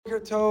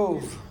Boker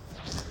Tov.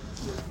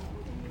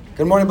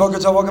 Good morning, Boker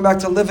Tov. Welcome back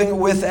to Living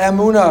with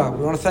Emunah.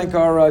 We want to thank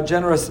our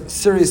generous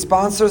series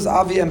sponsors,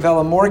 Avi and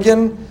Bella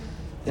Morgan,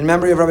 in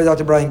memory of Rabbi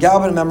Dr. Brian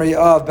Galvin, in memory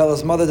of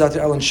Bella's mother, Dr.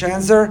 Ellen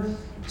Shanzer.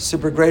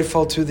 Super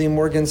grateful to the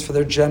Morgans for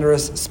their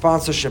generous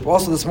sponsorship.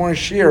 Also, this morning's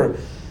shir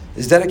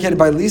is dedicated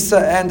by Lisa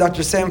and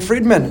Dr. Sam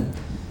Friedman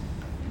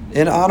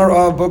in honor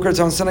of Boker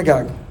Tov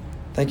Synagogue.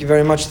 Thank you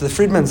very much to the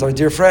Friedmans, our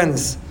dear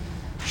friends.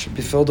 Should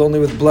be filled only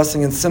with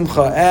blessing and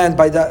simcha. And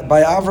by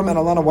Avram and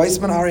Alana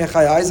Weissman, Ari and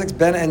Chaya Isaacs,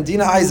 Ben and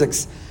Dina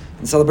Isaacs,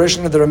 in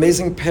celebration of their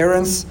amazing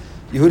parents,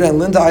 Yehuda and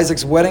Linda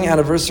Isaacs' wedding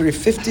anniversary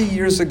 50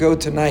 years ago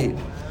tonight.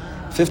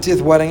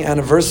 50th wedding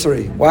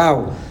anniversary.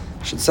 Wow.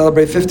 Should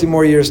celebrate 50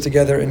 more years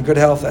together in good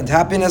health and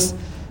happiness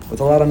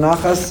with a lot of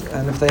nachas.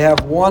 And if they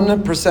have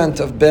 1%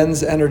 of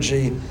Ben's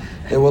energy,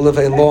 they will live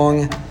a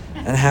long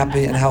and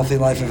happy and healthy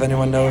life. If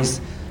anyone knows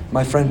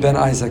my friend Ben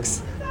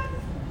Isaacs.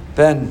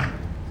 Ben,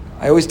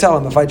 I always tell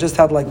him, if I just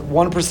had like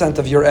 1%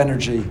 of your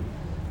energy,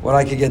 what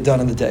I could get done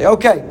in the day.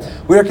 Okay,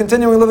 we are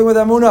continuing Living with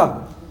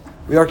Emunah.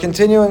 We are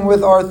continuing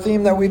with our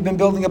theme that we've been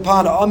building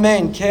upon.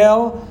 Amen.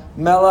 Kel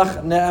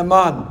Melech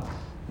Ne'eman.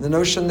 The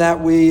notion that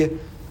we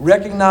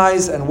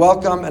recognize and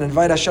welcome and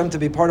invite Hashem to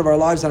be part of our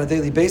lives on a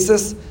daily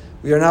basis.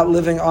 We are not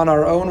living on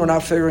our own. We're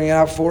not figuring it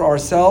out for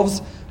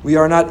ourselves. We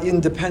are not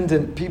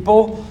independent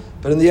people.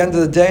 But in the end of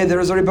the day, there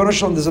is a Ribono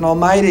Shel Olam, there's an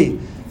Almighty,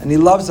 and He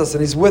loves us,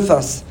 and He's with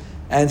us,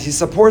 and He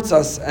supports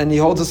us, and He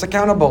holds us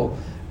accountable.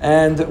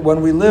 And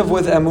when we live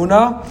with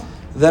Emunah,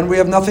 then we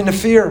have nothing to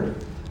fear,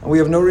 and we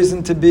have no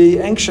reason to be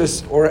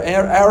anxious or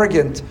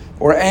arrogant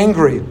or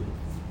angry.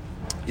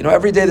 You know,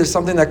 every day there's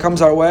something that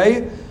comes our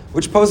way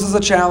which poses a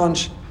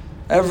challenge.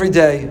 Every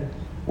day,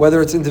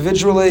 whether it's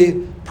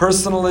individually,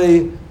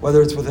 personally,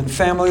 whether it's within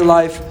family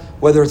life,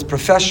 whether it's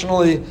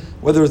professionally,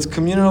 whether it's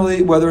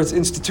communally, whether it's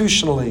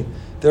institutionally.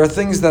 There are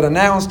things that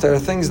announce, there are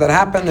things that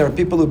happen, there are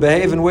people who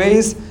behave in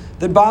ways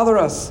that bother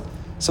us.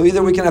 So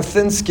either we can have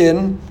thin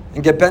skin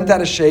and get bent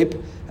out of shape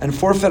and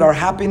forfeit our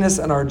happiness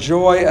and our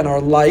joy and our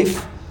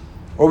life,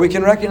 or we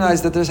can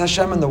recognize that there's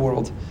Hashem in the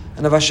world.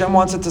 And if Hashem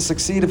wants it to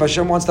succeed, if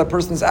Hashem wants that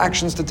person's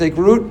actions to take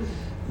root,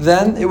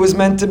 then it was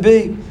meant to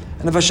be.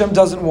 And if Hashem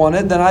doesn't want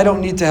it, then I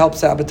don't need to help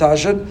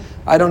sabotage it.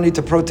 I don't need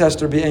to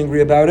protest or be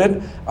angry about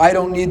it. I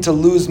don't need to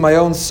lose my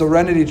own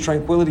serenity,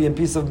 tranquility, and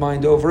peace of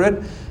mind over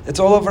it. It's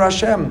all over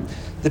Hashem.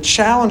 The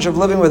challenge of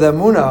living with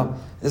Emunah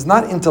is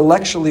not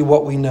intellectually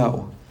what we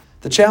know.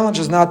 The challenge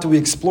is not, do we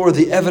explore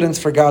the evidence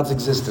for God's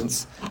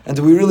existence? And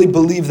do we really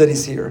believe that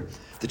He's here?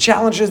 The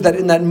challenge is that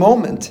in the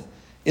moment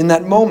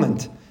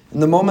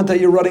that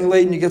you're running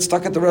late and you get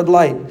stuck at the red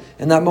light,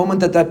 in that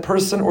moment that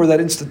person or that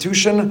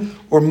institution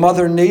or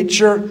Mother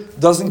Nature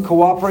doesn't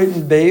cooperate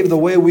and behave the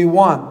way we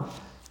want,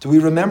 do we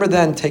remember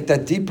then, take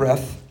that deep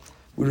breath,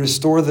 we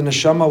restore the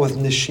neshama with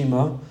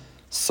nishima,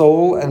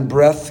 soul and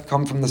breath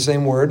come from the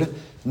same word,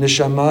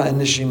 neshama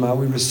and nishima.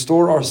 We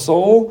restore our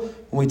soul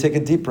when we take a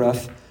deep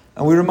breath,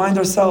 and we remind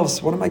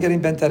ourselves, what am I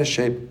getting bent out of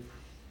shape?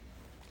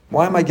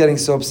 Why am I getting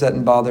so upset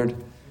and bothered?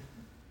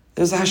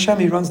 There's a Hashem,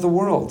 He runs the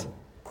world.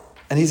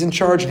 And He's in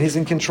charge, and He's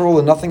in control,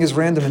 and nothing is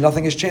random, and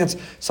nothing is chance.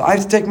 So I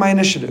have to take my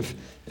initiative.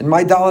 In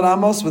my Dalet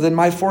Amos, within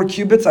my 4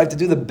 cubits, I have to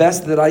do the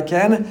best that I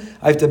can.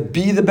 I have to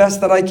be the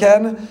best that I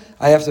can.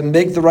 I have to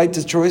make the right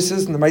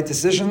choices and the right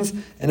decisions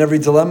in every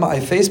dilemma I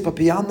face. But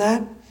beyond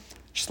that,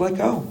 just let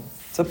go.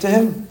 It's up to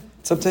Him.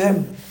 It's up to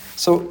Him.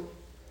 So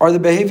are the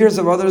behaviors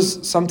of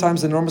others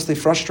sometimes enormously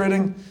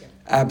frustrating?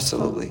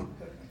 Absolutely.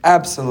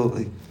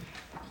 Absolutely.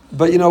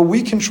 But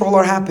we control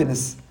our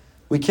happiness.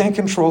 We can't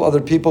control other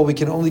people. We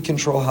can only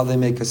control how they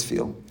make us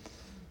feel.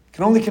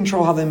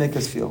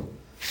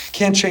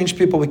 Can't change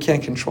people. We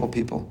can't control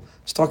people. I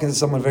was talking to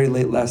someone very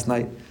late last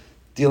night,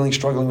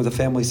 struggling with a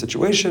family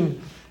situation.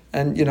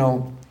 And,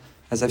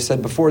 as I've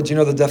said before, do you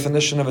know the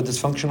definition of a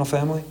dysfunctional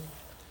family?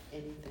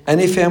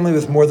 Any family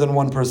with more than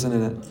one person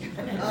in it.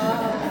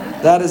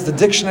 That is the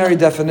dictionary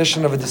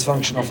definition of a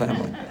dysfunctional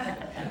family.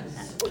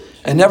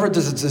 And never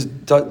does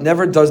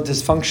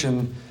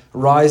dysfunction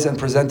rise and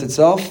present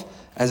itself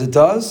as it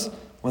does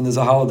when there's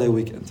a holiday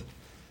weekend.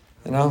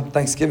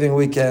 Thanksgiving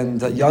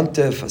weekend,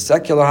 Yontif, a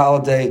secular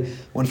holiday,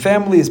 when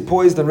family is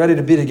poised and ready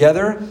to be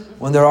together,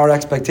 when there are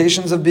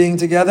expectations of being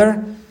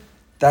together,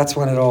 that's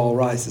when it all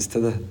rises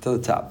to the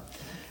top.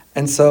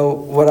 And so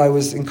what I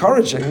was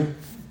encouraging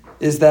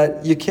is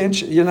that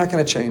you're not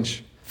going to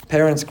change.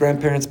 Parents,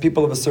 grandparents,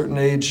 people of a certain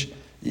age,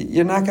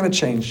 you're not going to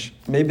change.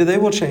 Maybe they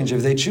will change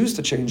if they choose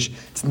to change.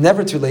 It's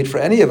never too late for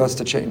any of us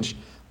to change.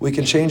 We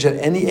can change at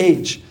any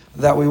age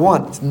that we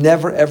want. It's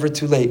never, ever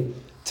too late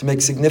to make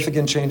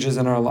significant changes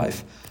in our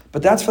life.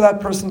 But that's for that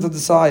person to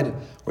decide,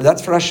 or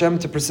that's for Hashem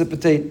to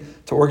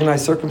precipitate, to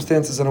organize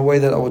circumstances in a way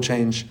that it will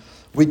change.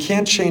 We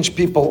can't change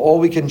people. All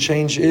we can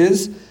change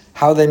is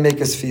how they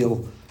make us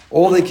feel.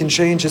 All they can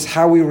change is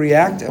how we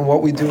react and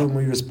what we do when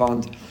we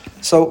respond.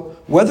 So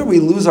whether we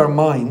lose our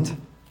mind,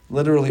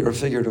 literally or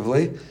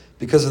figuratively,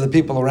 because of the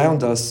people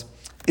around us,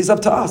 is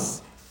up to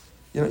us.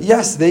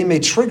 Yes, they may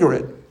trigger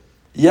it.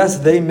 Yes,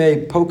 they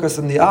may poke us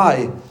in the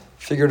eye,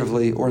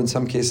 figuratively or in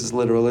some cases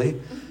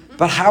literally.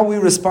 But how we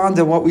respond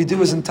and what we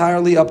do is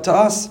entirely up to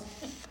us.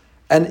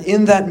 And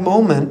in that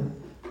moment,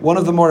 one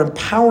of the more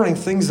empowering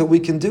things that we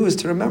can do is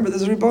to remember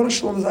there's Ribono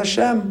Shalom, there's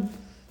Hashem.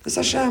 There's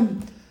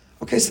Hashem.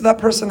 Okay, so that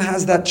person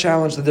has that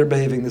challenge that they're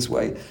behaving this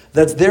way.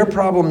 That's their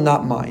problem,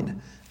 not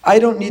mine. I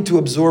don't need to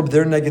absorb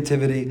their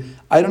negativity.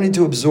 I don't need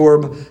to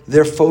absorb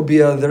their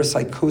phobia, their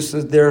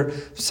psychosis, their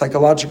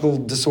psychological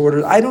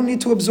disorders. I don't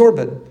need to absorb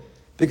it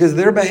because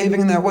they're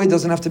behaving in that way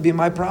doesn't have to be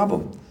my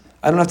problem.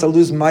 I don't have to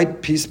lose my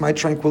peace, my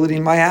tranquility,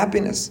 my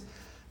happiness.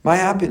 My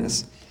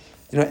happiness.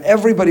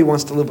 Everybody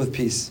wants to live with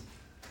peace.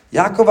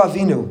 Yaakov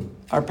Avinu,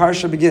 our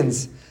parsha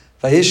begins,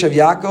 Vayeshev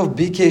Yaakov,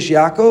 Bikesh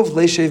Yaakov,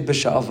 Leishev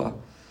B'shalva.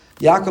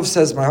 Yaakov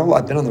says,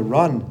 I've been on the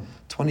run.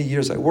 20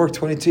 years I worked,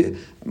 22.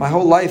 My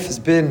whole life has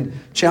been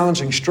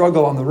challenging,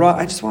 struggle on the run.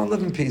 I just want to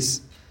live in peace.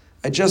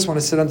 I just want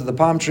to sit under the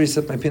palm tree,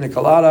 sip my pina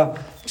colada.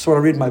 I just want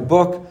to read my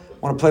book.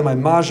 I want to play my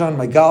mahjong,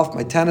 my golf,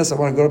 my tennis. I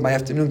want to go to my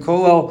afternoon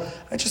kollel.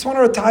 I just want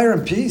to retire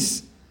in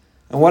peace.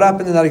 And what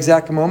happened in that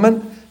exact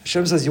moment?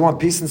 Hashem says, you want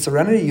peace and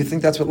serenity? You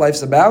think that's what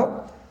life's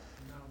about?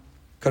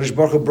 Kadosh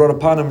Baruch Hu brought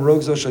upon him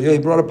Rogzo Shal. He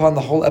brought upon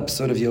the whole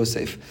episode of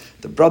Yosef.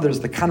 The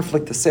brothers, the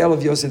conflict, the sale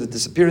of Yosef, the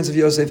disappearance of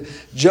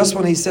Yosef. Just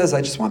when he says,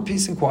 I just want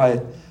peace and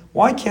quiet.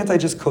 Why can't I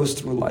just coast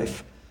through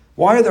life?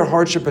 Why are there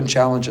hardship and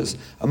challenges?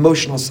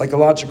 Emotional,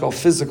 psychological,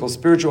 physical,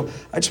 spiritual.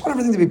 I just want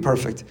everything to be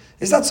perfect.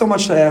 Is that so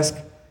much to ask?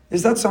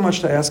 Is that so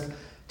much to ask?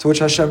 To which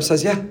Hashem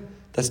says, yeah,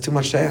 that's too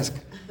much to ask.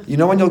 You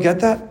know when you'll get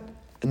that?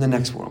 In the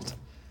next world.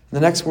 In the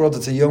next world,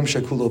 it's a Yom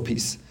Shekulo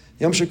peace.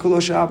 Yom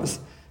Shekulo Shabbos.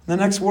 In the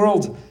next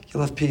world,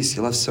 you'll have peace,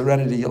 you'll have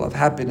serenity, you'll have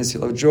happiness,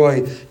 you'll have joy.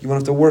 You won't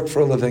have to work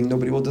for a living.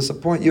 Nobody will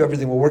disappoint you.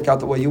 Everything will work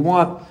out the way you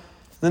want. In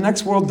the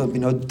next world, there'll be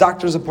no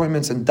doctor's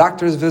appointments and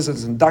doctor's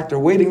visits and doctor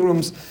waiting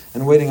rooms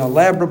and waiting on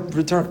lab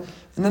return.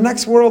 In the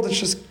next world, it's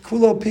just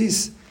kulo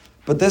peace.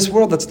 But this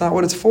world, that's not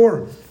what it's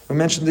for. We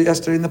mentioned it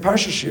yesterday in the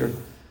Parsha Shir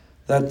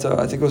that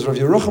I think it was Rav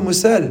Yerucham who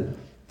said,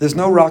 there's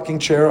no rocking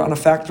chair on a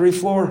factory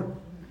floor.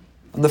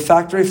 On the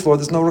factory floor,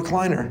 there's no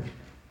recliner.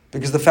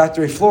 Because the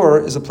factory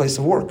floor is a place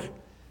of work.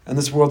 And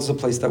this world is a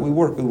place that we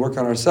work. We work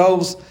on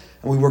ourselves,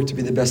 and we work to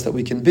be the best that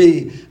we can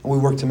be, and we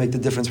work to make the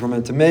difference we're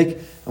meant to make,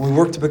 and we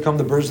work to become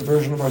the best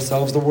version of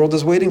ourselves the world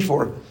is waiting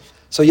for.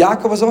 So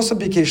Yaakov was also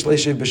Bikesh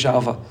Leishev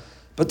B'shalva.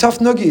 But tough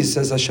nuggies,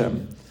 says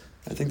Hashem.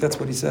 I think that's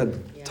what he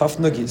said. Tough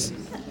nuggies.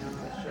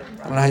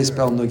 I don't know how you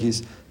spell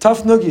nuggies.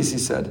 Tough nuggies, he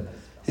said.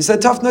 He said,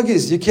 tough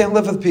nuggies, you can't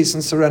live with peace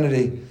and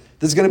serenity.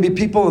 There's going to be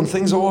people and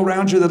things all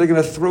around you that are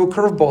going to throw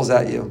curveballs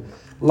at you.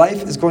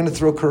 Life is going to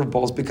throw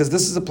curveballs because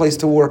this is a place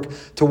to work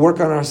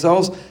on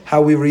ourselves,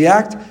 how we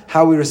react,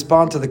 how we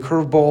respond to the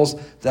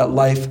curveballs that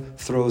life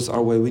throws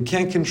our way. We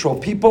can't control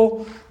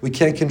people, we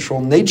can't control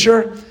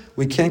nature,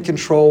 we can't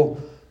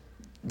control,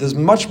 there's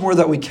much more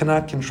that we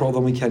cannot control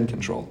than we can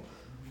control.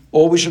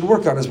 All we should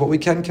work on is what we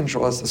can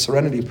control. That's the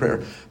serenity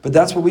prayer. But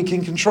that's what we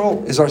can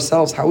control, is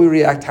ourselves, how we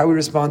react, how we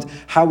respond,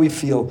 how we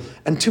feel.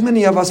 And too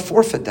many of us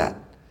forfeit that.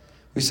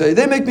 We say,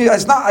 they make me,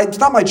 it's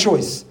not my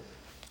choice.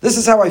 This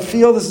is how I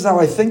feel, this is how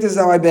I think, this is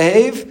how I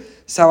behave,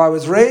 this is how I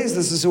was raised,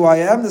 this is who I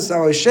am, this is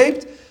how I was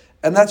shaped,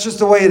 and that's just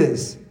the way it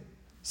is.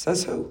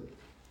 Says who?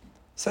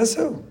 Says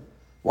who?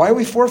 Why are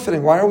we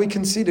forfeiting? Why are we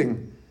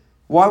conceding?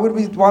 Why would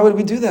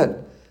we do that?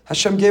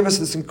 Hashem gave us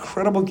this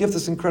incredible gift,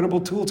 this incredible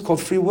tool, it's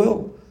called free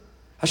will.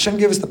 Hashem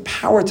gave us the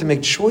power to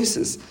make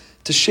choices,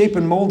 to shape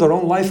and mold our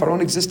own life, our own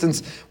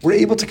existence. We're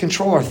able to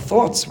control our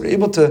thoughts, we're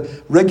able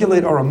to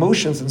regulate our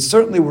emotions, and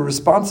certainly we're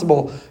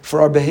responsible for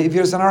our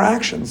behaviors and our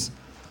actions.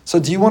 So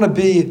do you want to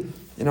be,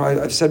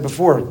 I've said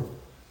before,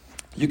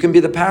 you can be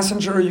the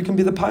passenger or you can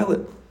be the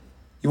pilot.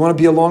 You want to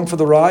be along for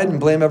the ride and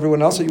blame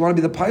everyone else, or you want to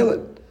be the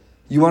pilot.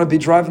 You want to be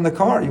driving the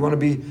car, you want to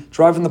be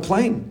driving the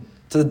plane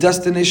to the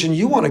destination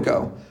you want to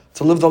go,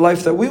 to live the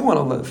life that we want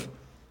to live.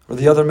 Or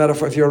the other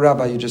metaphor, if you're a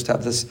rabbi, you just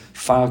have this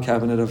file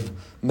cabinet of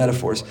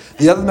metaphors.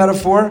 The other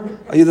metaphor,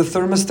 are you the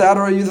thermostat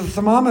or are you the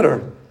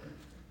thermometer?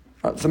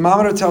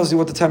 Thermometer tells you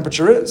what the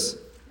temperature is.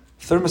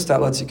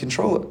 Thermostat lets you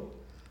control it.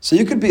 So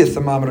you could be a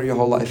thermometer your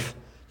whole life.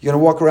 You're going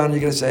to walk around and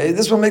you're going to say, hey,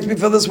 this one makes me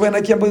feel this way, and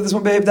I can't believe this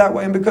one behaved that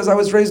way, and because I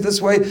was raised this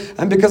way,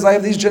 and because I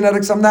have these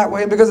genetics, I'm that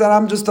way, and because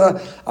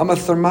I'm a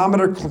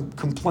thermometer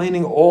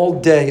complaining all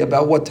day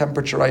about what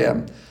temperature I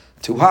am.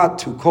 Too hot,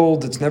 too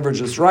cold, it's never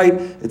just right,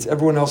 it's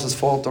everyone else's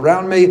fault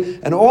around me,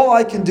 and all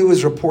I can do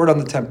is report on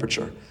the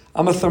temperature.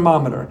 I'm a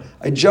thermometer.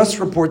 I just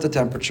report the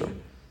temperature.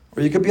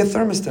 Or you could be a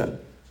thermostat,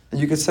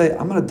 and you could say,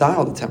 I'm going to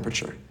dial the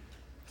temperature.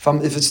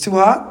 If it's too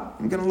hot,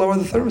 I'm going to lower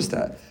the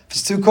thermostat. If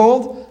it's too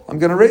cold, I'm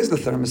going to raise the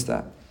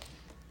thermostat.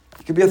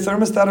 It could be a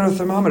thermostat or a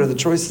thermometer. The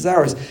choice is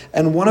ours.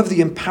 And one of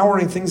the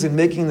empowering things in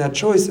making that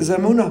choice is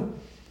emunah.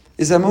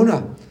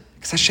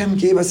 Because Hashem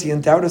gave us, He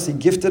endowed us, He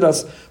gifted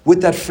us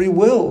with that free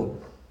will.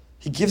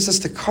 He gives us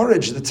the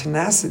courage, the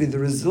tenacity, the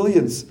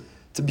resilience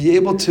to be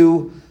able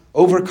to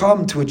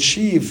overcome, to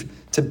achieve,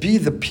 to be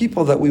the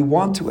people that we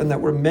want to and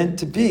that we're meant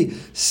to be.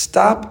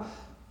 Stop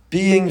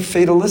being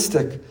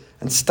fatalistic.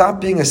 And stop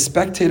being a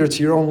spectator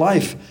to your own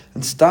life.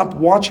 And stop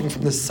watching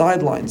from the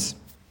sidelines,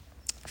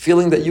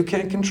 feeling that you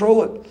can't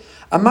control it.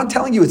 I'm not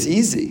telling you it's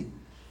easy.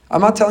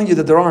 I'm not telling you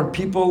that there aren't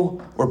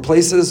people or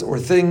places or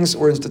things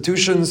or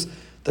institutions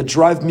that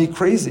drive me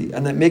crazy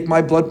and that make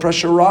my blood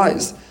pressure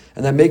rise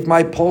and that make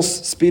my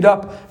pulse speed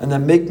up and that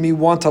make me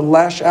want to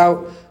lash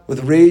out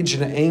with rage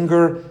and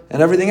anger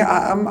and everything.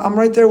 I'm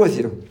right there with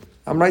you.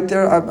 I'm right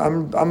there.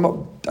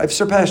 I've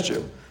surpassed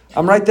you.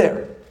 I'm right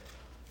there.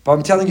 But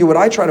I'm telling you, what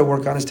I try to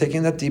work on is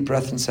taking that deep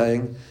breath and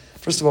saying,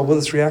 first of all, will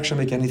this reaction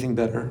make anything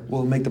better?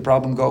 Will it make the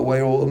problem go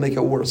away, or will it make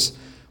it worse?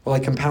 Will I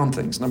compound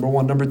things? Number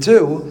one. Number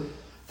two,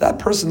 that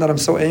person that I'm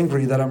so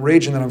angry, that I'm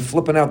raging, that I'm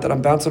flipping out, that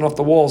I'm bouncing off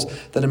the walls,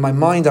 that in my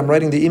mind I'm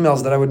writing the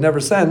emails that I would never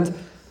send,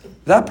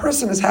 that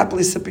person is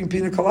happily sipping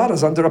pina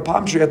coladas under a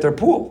palm tree at their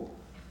pool.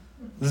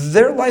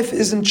 Their life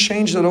isn't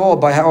changed at all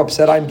by how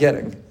upset I'm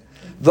getting.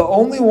 The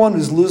only one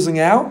who's losing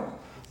out,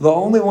 the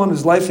only one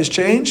whose life is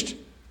changed,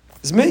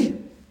 is me.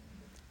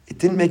 It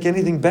didn't make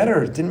anything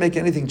better. It didn't make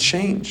anything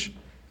change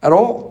at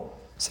all.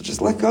 So just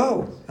let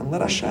go and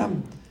let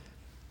Hashem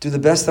do the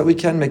best that we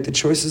can, make the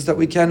choices that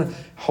we can,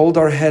 hold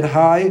our head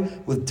high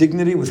with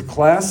dignity, with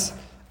class,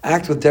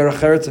 act with derech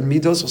eretz and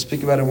midos. We'll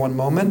speak about it in one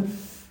moment.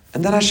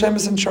 And then Hashem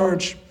is in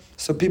charge.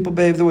 So people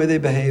behave the way they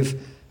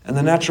behave. And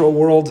the natural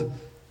world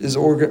is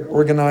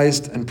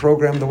organized and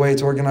programmed the way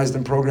it's organized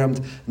and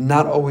programmed,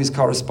 not always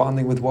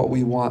corresponding with what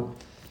we want.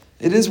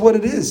 It is what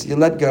it is. You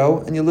let go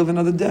and you live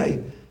another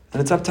day.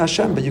 And it's up to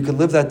Hashem, but you could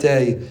live that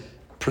day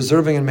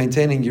preserving and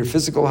maintaining your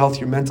physical health,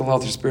 your mental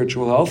health, your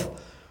spiritual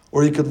health,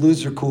 or you could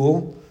lose your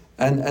cool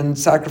and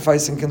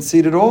sacrifice and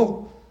concede it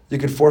all. You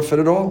could forfeit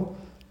it all.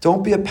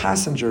 Don't be a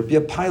passenger, be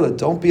a pilot.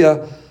 Don't be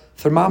a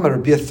thermometer,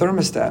 be a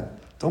thermostat.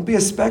 Don't be a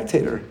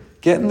spectator.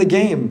 Get in the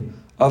game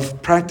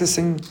of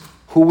practicing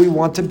who we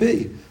want to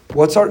be.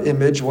 What's our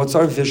image? What's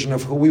our vision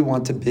of who we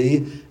want to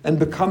be? And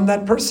become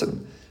that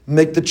person.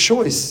 Make the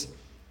choice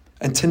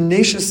and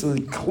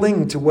tenaciously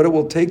cling to what it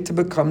will take to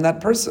become that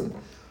person.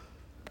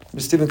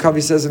 Stephen Covey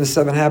says in his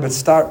 7 Habits,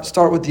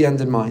 start with the end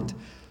in mind.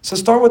 So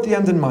start with the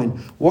end in mind.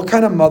 What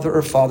kind of mother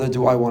or father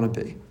do I want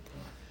to be?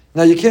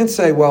 Now you can't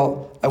say,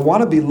 well, I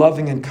want to be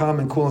loving and calm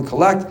and cool and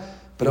collect,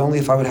 but only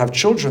if I would have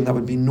children that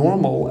would be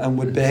normal and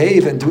would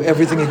behave and do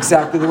everything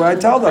exactly the way I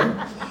tell them.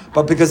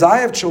 But because I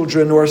have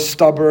children who are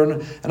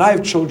stubborn, and I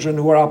have children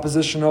who are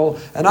oppositional,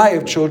 and I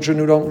have children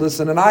who don't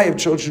listen, and I have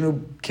children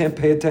who can't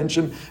pay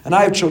attention, and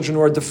I have children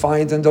who are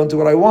defiant and don't do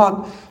what I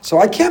want, so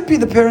I can't be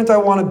the parent I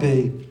want to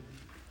be.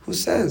 Who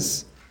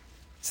says?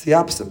 It's the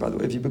opposite, by the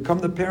way. If you become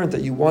the parent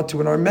that you want to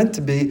and are meant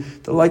to be,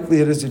 the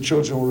likelihood is your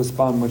children will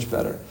respond much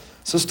better.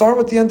 So start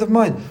with the end of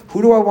mind.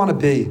 Who do I want to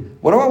be?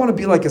 What do I want to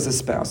be like as a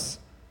spouse?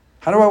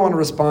 How do I want to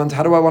respond?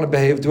 How do I want to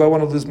behave? Do I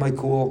want to lose my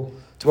cool?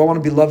 Do I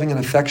want to be loving and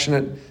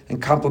affectionate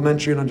and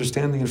complimentary and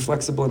understanding and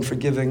flexible and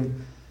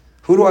forgiving?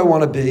 Who do I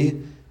want to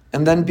be?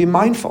 And then be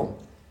mindful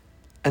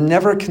and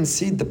never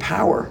concede the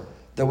power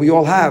that we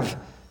all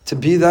have to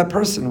be that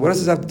person. What does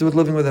this have to do with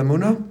living with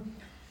Emunah?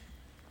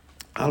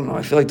 I don't know.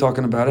 I feel like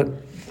talking about it.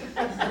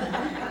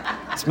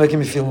 It's making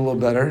me feel a little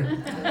better.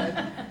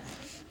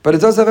 But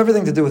it does have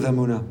everything to do with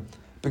Emunah.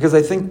 Because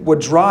I think what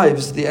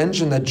drives, the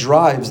engine that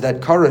drives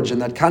that courage and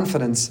that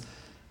confidence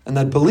and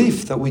that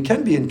belief that we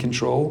can be in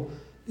control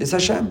is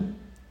Hashem.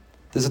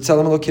 There's a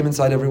Tzelem Elokim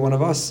inside every one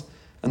of us.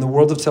 And the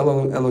world of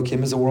Tzelem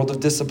Elokim is a world of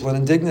discipline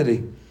and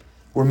dignity.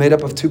 We're made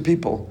up of two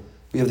people.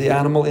 We have the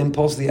animal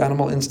impulse, the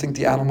animal instinct,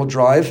 the animal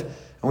drive,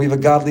 and we have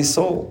a godly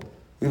soul.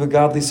 We have a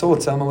godly soul,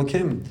 Tzelem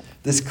Elokim.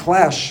 This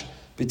clash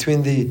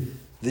between the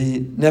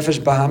Nefesh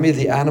Bahami,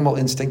 the animal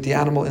instinct.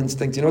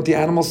 You know what the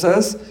animal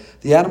says?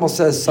 The animal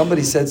says,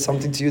 somebody said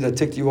something to you that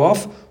ticked you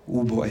off.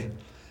 Oh boy.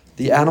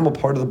 The animal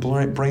part of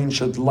the brain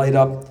should light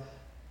up,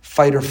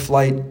 fight or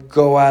flight,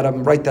 go at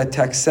them, write that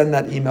text, send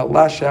that email,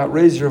 lash out,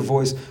 raise your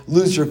voice,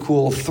 lose your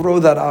cool, throw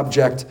that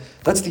object.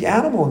 That's the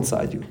animal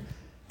inside you.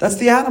 That's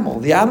the animal.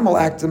 The animal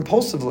acts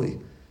impulsively.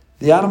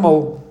 The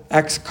animal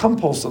acts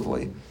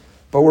compulsively.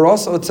 But we're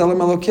also a Tzelem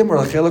Elokim, we're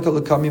a Chelek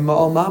Elokami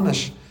Ma'al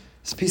Mamish.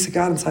 There's a piece of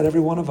God inside every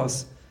one of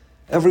us.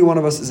 Every one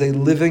of us is a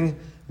living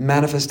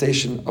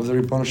manifestation of the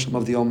Ribono Shel Olam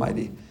of the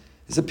Almighty.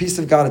 There's a piece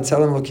of God, a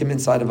Tzelem Elokim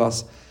inside of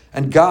us.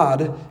 And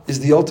God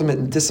is the ultimate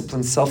in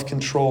discipline,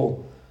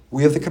 self-control.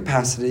 We have the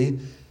capacity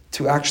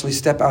to actually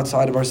step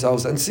outside of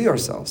ourselves and see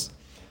ourselves.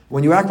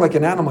 When you act like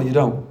an animal, you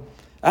don't.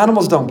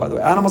 Animals don't, by the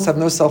way. Animals have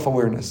no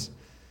self-awareness.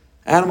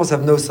 Animals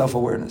have no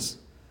self-awareness.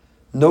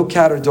 No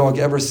cat or dog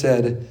ever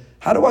said,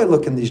 how do I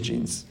look in these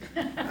jeans?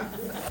 Do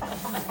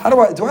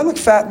I look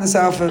fat in this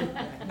outfit?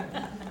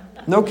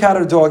 No cat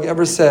or dog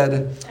ever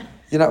said,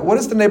 what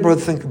does the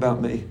neighborhood think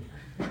about me?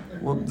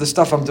 Well, the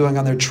stuff I'm doing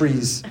on their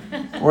trees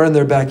or in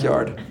their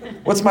backyard.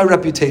 What's my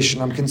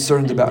reputation? I'm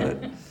concerned about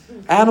it.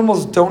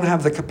 Animals don't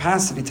have the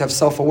capacity to have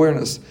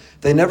self-awareness.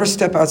 They never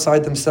step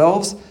outside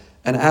themselves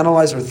and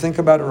analyze or think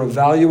about or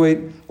evaluate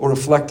or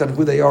reflect on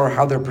who they are or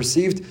how they're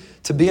perceived.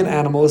 To be an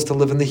animal is to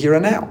live in the here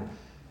and now.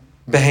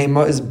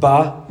 Behema is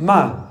ba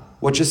ma.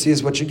 What you see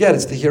is what you get.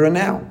 It's the here and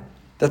now.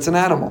 That's an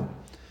animal.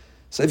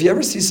 So if you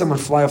ever see someone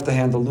fly off the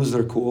handle, lose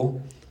their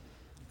cool,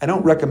 I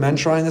don't recommend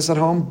trying this at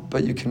home,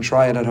 but you can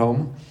try it at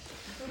home.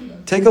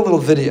 Take a little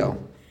video.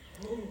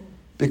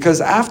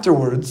 Because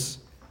afterwards,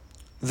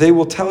 they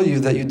will tell you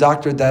that you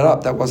doctored that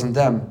up, that wasn't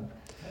them.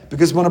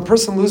 Because when a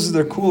person loses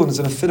their cool and is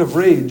in a fit of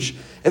rage,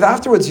 if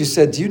afterwards you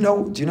said, do you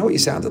know what you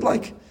sounded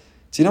like?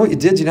 Do you know what you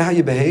did? Do you know how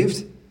you behaved?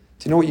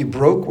 Do you know what you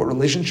broke? What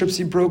relationships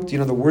you broke? Do you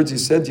know the words you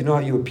said? Do you know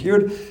how you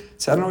appeared?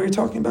 So I don't know what you're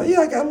talking about.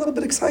 Yeah, I got a little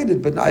bit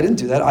excited, but no, I didn't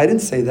do that. I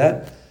didn't say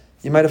that.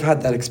 You might have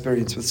had that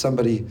experience with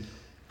somebody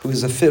who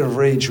is a fit of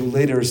rage, who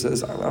later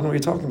says, I don't know what you're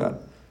talking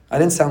about. I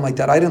didn't sound like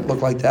that. I didn't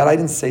look like that. I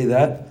didn't say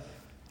that.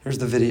 Here's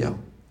the video.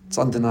 It's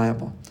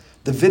undeniable.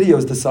 The video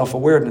is the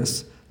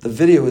self-awareness. The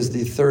video is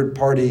the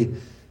third-party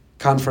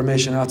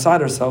confirmation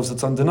outside ourselves.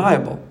 It's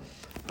undeniable.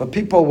 But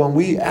people, when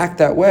we act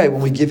that way,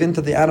 when we give in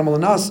to the animal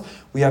in us,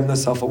 we have no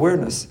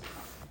self-awareness.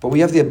 But we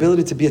have the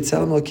ability to be a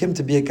Tzelem Elokim,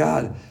 to be a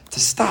God, to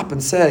stop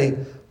and say,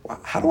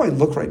 how do I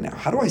look right now?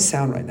 How do I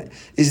sound right now?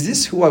 Is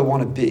this who I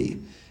want to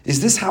be?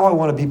 Is this how I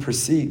want to be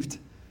perceived?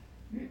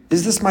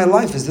 Is this my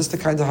life? Is this the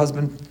kind of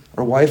husband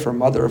or wife or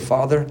mother or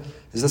father?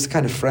 Is this the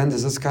kind of friend?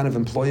 Is this the kind of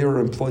employer or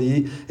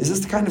employee? Is this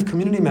the kind of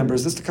community member?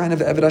 Is this the kind of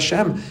Eved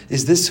Hashem?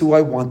 Is this who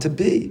I want to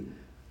be?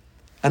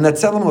 And that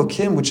Tzelem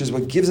Elokim, which is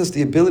what gives us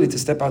the ability to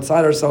step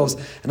outside ourselves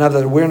and have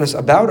that awareness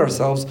about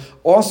ourselves,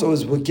 also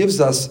is what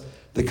gives us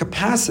the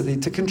capacity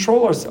to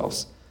control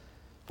ourselves.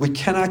 We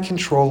cannot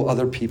control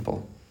other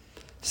people.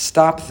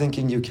 Stop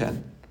thinking you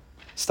can.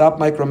 Stop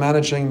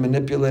micromanaging,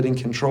 manipulating,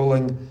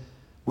 controlling.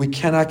 We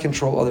cannot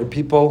control other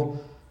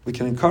people. We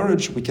can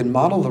encourage, we can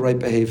model the right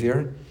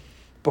behavior,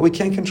 but we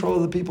can't control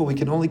other people. We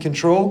can only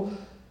control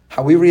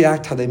how we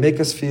react, how they make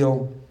us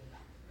feel.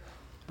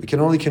 We can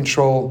only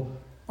control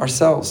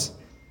ourselves.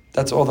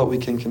 That's all that we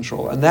can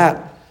control. And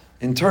that,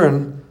 in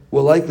turn,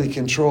 will likely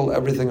control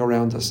everything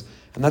around us.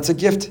 And that's a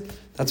gift.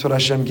 That's what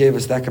Hashem gave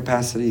us that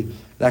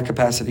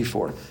capacity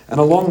for. And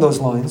along those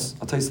lines,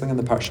 I'll tell you something in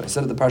the Parsha. I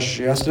said at the Parsha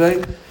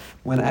yesterday,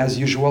 when, as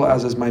usual,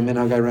 as is my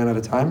minhag, I ran out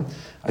of time.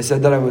 I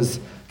said that I was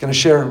going to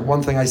share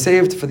one thing I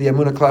saved for the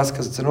Emunah class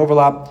because it's an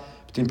overlap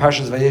between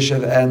Parshas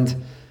Vayeshev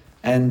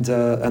and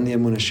the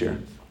Emunah shir.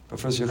 But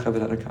first,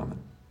 Yocheved had a comment.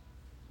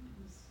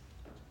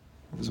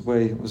 I'll ask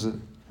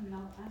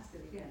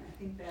it again. I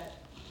think that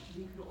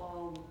we could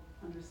all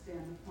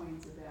understand the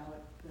points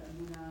about the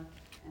Emunah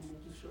and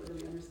making sure that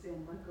we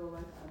understand let go,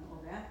 and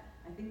all that.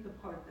 I think the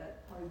part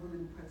that probably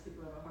women in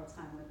particular have a hard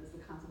time with is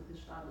the concept of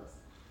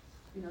hishtadlus.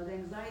 You know, the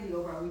anxiety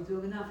over, are we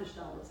doing enough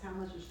hishtadlus? How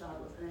much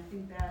hishtadlus? And I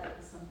think that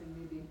is something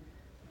maybe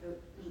that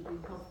would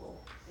be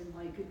helpful in,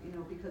 like, you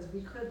know, because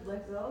we could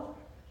let go,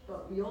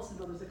 but we also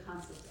know there's a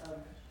concept of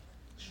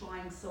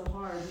trying so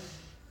hard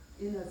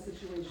in a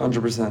situation.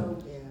 100%.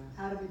 So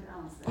how do we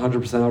balance that?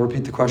 100%. I'll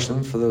repeat the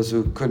question for those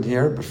who couldn't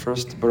hear, but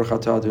first, Baruch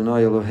atah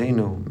Adonai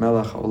Eloheinu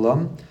melech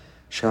haolam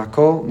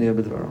she'hakol niyeh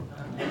b'dvaro.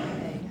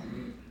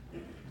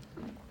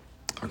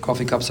 Our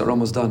coffee cups are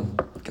almost done.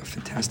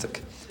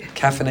 Fantastic.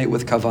 Caffeinate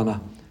with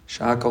kavana.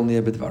 She'hakol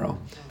niyeh b'dvaro.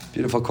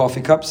 Beautiful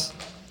coffee cups.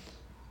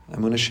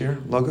 Emunah Shir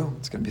logo.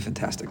 It's going to be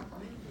fantastic.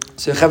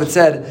 So Yocheved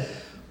said,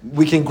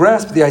 we can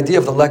grasp the idea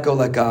of the let go,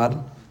 let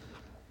God,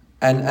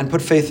 and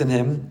put faith in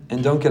Him,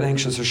 and don't get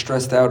anxious or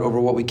stressed out over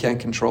what we can't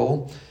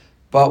control.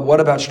 But what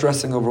about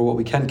stressing over what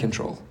we can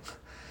control?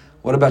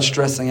 What about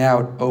stressing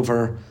out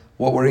over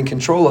what we're in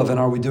control of, and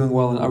are we doing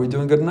well, and are we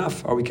doing good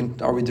enough? Are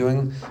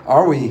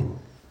we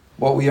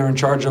what we are in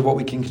charge of, what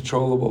we can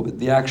control,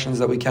 the actions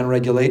that we can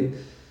regulate?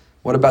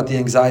 What about the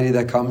anxiety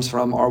that comes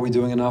from, are we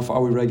doing enough?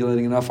 Are we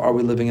regulating enough? Are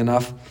we living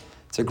enough?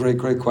 It's a great,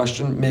 great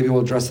question. Maybe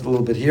we'll address it a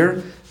little bit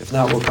here. If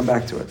not, we'll come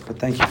back to it. But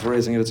thank you for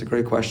raising it. It's a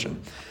great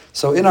question.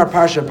 So in our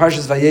Parshas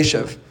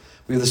Vayeshev,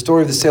 we have the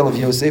story of the sale of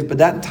Yosef, but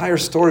that entire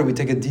story, we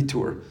take a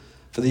detour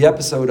for the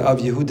episode of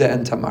Yehuda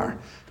and Tamar.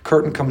 The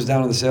curtain comes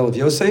down on the sale of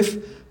Yosef.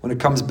 When it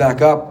comes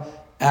back up,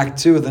 Act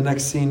 2, the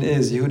next scene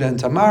is Yehuda and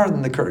Tamar,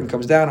 then the curtain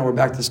comes down and we're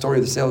back to the story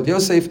of the sale of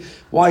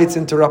Yosef, why it's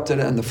interrupted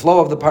and the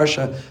flow of the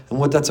Parsha, and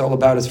what that's all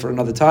about is for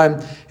another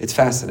time. It's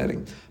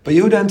fascinating. But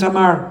Yehuda and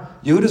Tamar,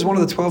 Yehuda is one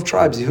of the 12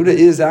 tribes. Yehuda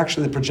is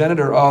actually the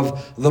progenitor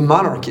of the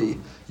monarchy.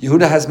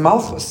 Yehuda has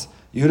Malchus.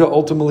 Yehuda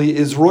ultimately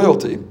is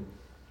royalty.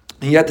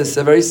 And yet this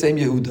very same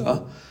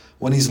Yehuda,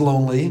 when he's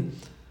lonely,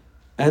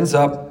 ends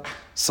up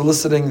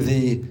soliciting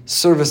the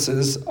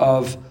services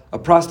of a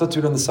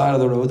prostitute on the side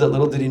of the road that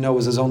little did he know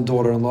was his own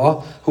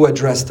daughter-in-law, who had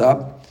dressed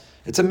up.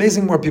 It's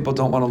amazing more people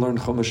don't want to learn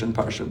Chumash and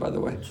Parsha, by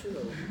the way.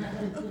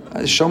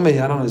 Show me,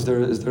 I don't know, is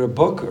there a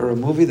book or a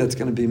movie that's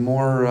going to be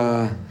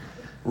more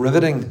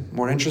riveting,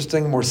 more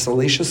interesting, more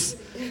salacious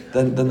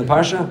than the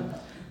Parsha?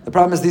 The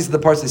problem is these are the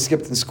parts they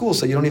skipped in school,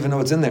 so you don't even know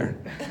what's in there,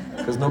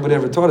 because nobody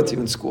ever taught it to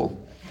you in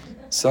school.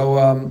 So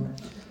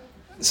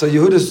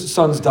Yehuda's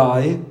sons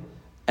die,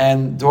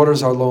 and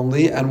daughters are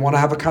lonely and want to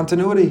have a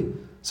continuity.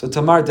 So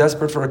Tamar,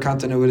 desperate for a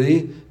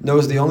continuity,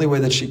 knows the only way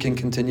that she can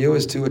continue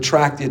is to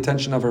attract the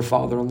attention of her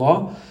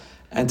father-in-law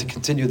and to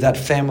continue that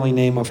family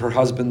name of her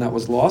husband that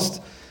was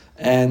lost,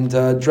 and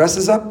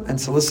dresses up and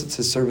solicits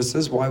his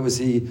services. Why was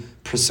he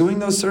pursuing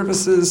those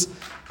services?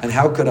 And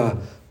how could a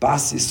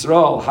Bas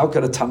Yisrael, how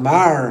could a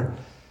Tamar,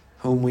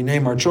 whom we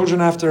name our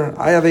children after,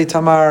 I have a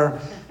Tamar,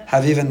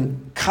 have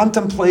even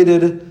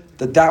contemplated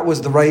that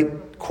was the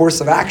right course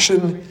of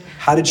action?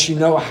 How did she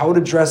know how to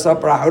dress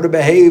up or how to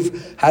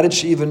behave? How did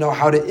she even know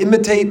how to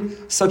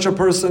imitate such a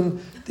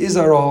person? These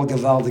are all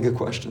gewaldige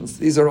questions.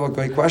 These are all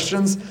great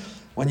questions.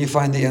 When you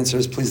find the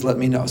answers, please let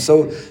me know.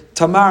 So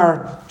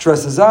Tamar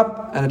dresses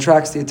up and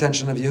attracts the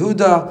attention of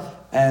Yehuda,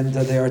 and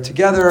they are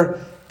together,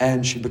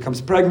 and she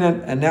becomes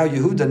pregnant, and now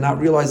Yehuda, not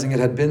realizing it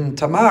had been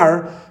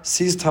Tamar,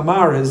 sees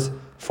Tamar, his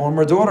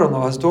former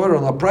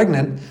daughter-in-law,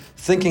 pregnant,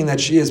 thinking that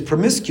she is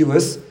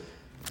promiscuous,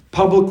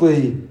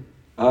 publicly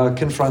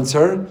confronts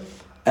her,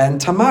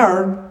 and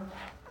Tamar,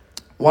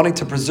 wanting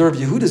to preserve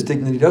Yehuda's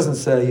dignity, doesn't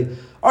say,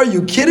 "Are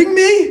you kidding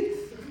me?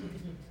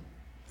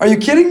 Are you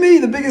kidding me?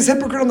 The biggest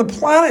hypocrite on the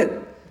planet.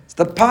 It's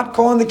the pot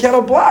calling the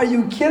kettle black. Are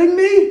you kidding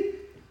me?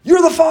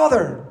 You're the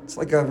father." It's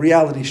like a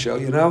reality show,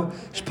 you know?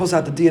 She pulls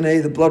out the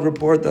DNA, the blood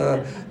report,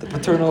 the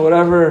paternal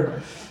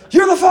whatever.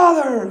 "You're the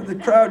father!" The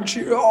crowd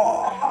cheers.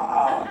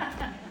 Oh!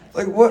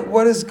 Like,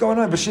 what is going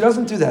on? But she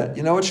doesn't do that.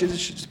 You know what she does?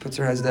 She just puts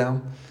her heads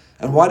down.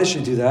 And why does she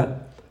do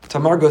that?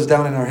 Tamar goes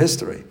down in our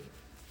history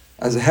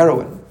as a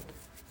heroine,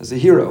 as a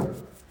hero,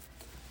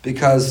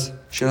 because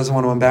she doesn't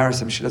want to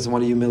embarrass him. She doesn't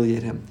want to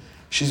humiliate him.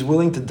 She's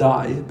willing to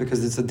die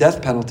because it's a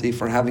death penalty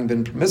for having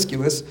been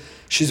promiscuous.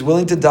 She's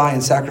willing to die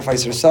and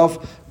sacrifice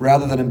herself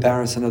rather than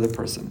embarrass another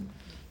person.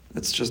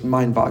 It's just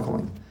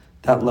mind-boggling,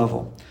 that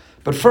level.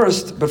 But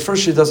first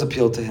she does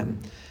appeal to him.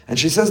 And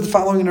she says the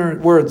following in her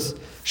words.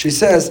 She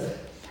says,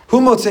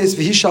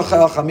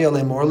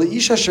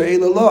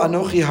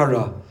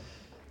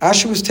 as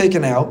she was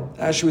taken out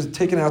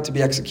to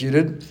be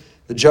executed,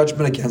 the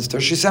judgment against her,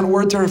 she sent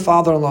word to her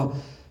father-in-law.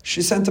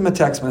 She sent him a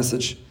text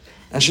message.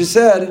 And she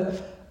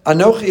said,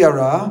 Anochi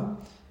hara.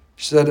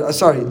 She said,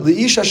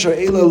 Li'isha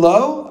she'ela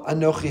lo,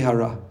 Anochi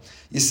hara.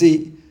 You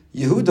see,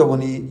 Yehuda,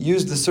 when he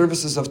used the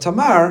services of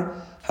Tamar,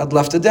 had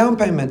left a down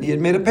payment. He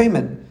had made a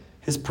payment,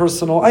 his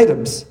personal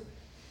items.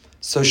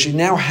 So she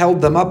now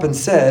held them up and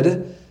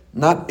said,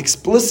 not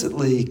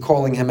explicitly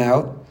calling him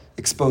out,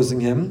 exposing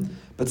him,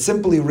 but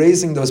simply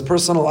raising those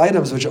personal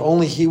items which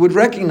only he would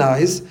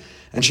recognize.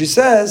 And she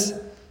says,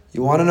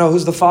 you want to know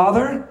who's the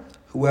father?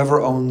 Whoever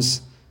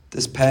owns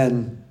this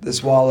pen,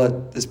 this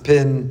wallet, this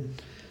pin,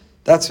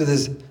 that's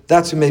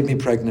who made me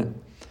pregnant.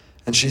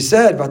 And she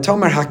said,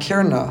 Vatomer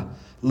hakirna,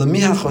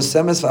 lemiha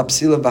chosemes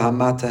v'apsila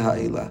v'hamata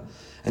ha'ila.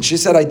 And she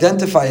said,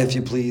 identify, if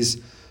you please,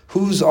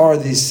 whose are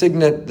these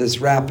signet, this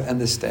wrap, and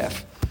this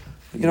staff.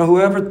 You know,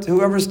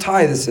 whoever's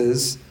tie this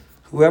is,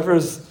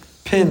 whoever's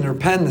pin or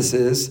pen this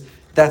is,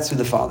 that's who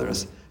the father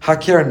is.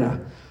 Hakirna.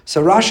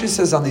 So Rashi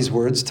says on these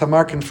words,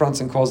 Tamar confronts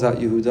and calls out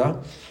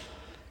Yehuda,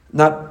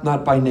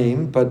 not by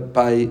name, but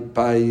by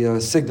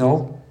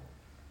signal.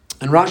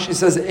 And Rashi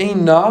says,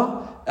 Ein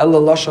na ela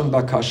lashon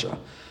bakasha.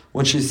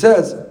 When she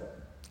says,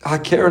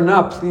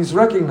 Hakirna, please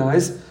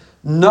recognize,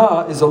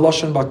 na is a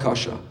lashon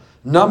bakasha.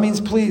 Na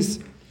means please.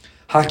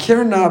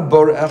 Hakirna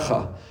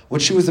borecha.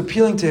 What she was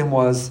appealing to him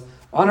was,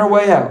 on her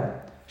way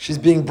out, she's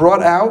being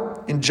brought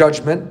out in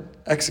judgment,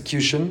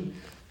 execution.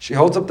 She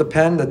holds up the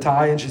pen, the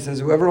tie, and she says,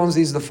 whoever owns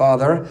these is the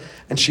father.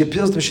 And she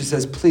appeals to him, she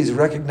says, please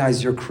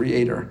recognize your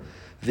creator.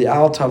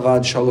 V'al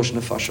tavad shalosh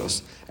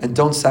nefashos. And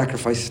don't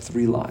sacrifice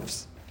 3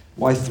 lives.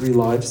 Why 3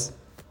 lives?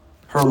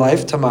 Her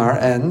life, Tamar,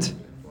 and?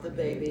 The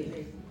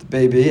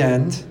baby,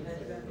 and?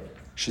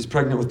 She's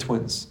pregnant with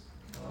twins.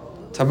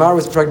 Tamar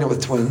was pregnant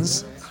with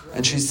twins.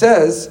 And she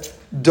says,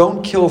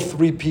 don't kill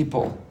 3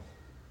 people.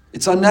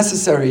 It's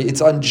unnecessary.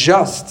 It's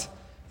unjust.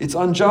 It's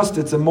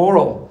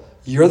immoral.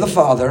 You're the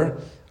father.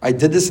 I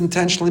did this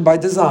intentionally by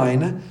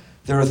design.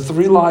 There are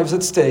 3 lives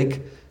at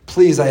stake.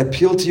 Please, I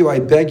appeal to you, I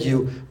beg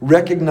you,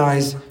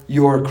 recognize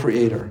your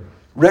creator.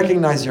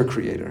 Recognize your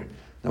creator.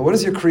 Now, what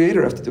does your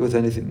creator have to do with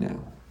anything now?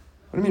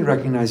 What do you mean,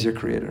 recognize your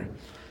creator?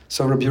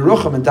 So Rabbi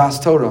Yerucham in Das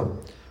Torah,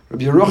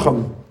 Rabbi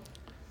Yerucham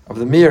of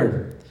the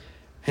Mir,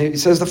 he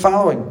says the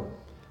following,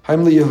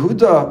 Haim li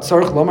Yehuda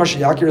tzarich lomar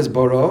sheyakir es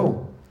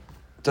boro.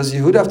 Does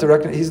Yehuda have to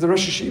recognize? He's the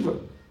Rosh Hashiva.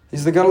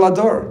 He's the Gadol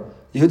Hador.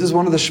 Yehuda is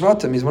one of the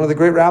Shvatim. He's one of the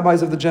great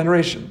rabbis of the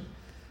generation.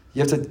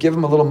 You have to give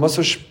him a little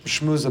musar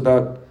shmuz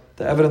about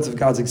the evidence of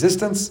God's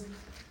existence.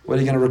 What,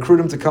 are you going to recruit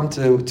him to come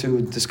to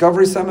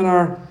Discovery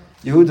Seminar?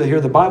 Yehuda, hear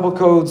the Bible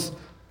codes.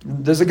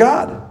 There's a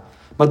God.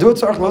 Why is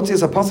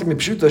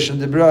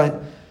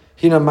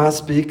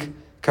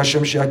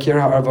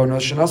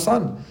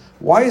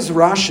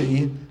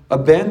Rashi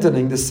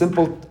abandoning the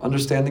simple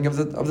understanding of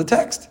the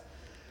text?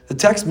 The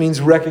text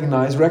means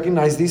recognize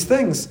these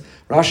things.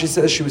 Rashi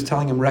says she was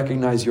telling him,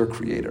 recognize your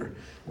creator.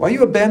 Why are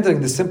you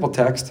abandoning the simple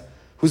text,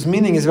 whose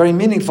meaning is very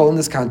meaningful in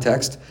this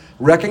context?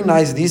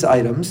 Recognize these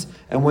items,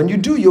 and when you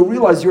do, you'll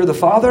realize you're the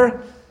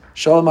father,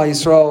 Shalom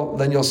HaYisrael,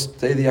 then you'll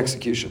stay the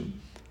execution.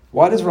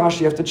 Why does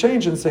Rashi have to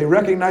change and say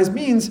recognize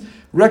means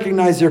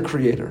recognize your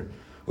creator?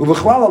 And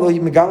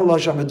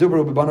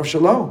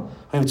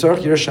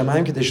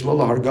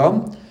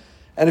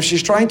if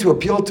she's trying to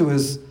appeal to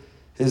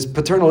his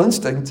paternal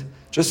instinct,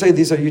 just say,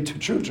 these are your 2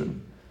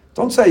 children.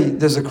 Don't say,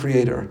 there's a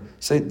creator.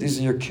 Say, these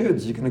are your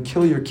kids. You're going to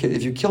kill your kid.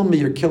 If you kill me,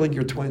 you're killing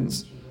your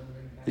twins.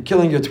 You're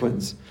killing your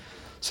twins.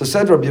 So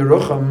said Rabbi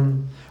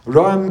Yerucham,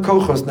 Ra'im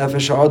kochos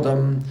nefesh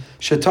ha'adam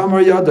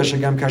shetamar yada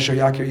shegam kasher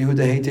yakir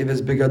Yehuda heitev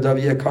es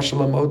bigadav yeh kasher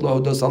lamod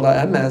lahodos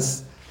ala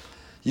emes.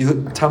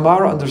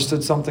 Tamar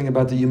understood something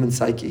about the human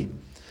psyche.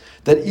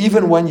 That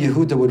even when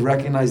Yehuda would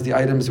recognize the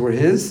items were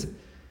his,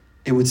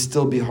 it would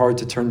still be hard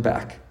to turn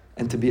back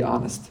and to be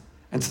honest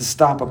and to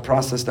stop a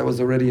process that was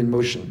already in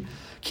motion.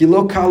 Ki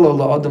lo kalo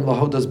la'adam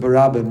lahodos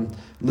barabim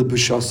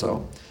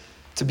lebushaso.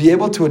 To be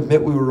able to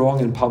admit we were wrong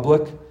in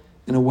public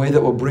in a way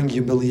that will bring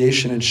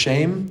humiliation and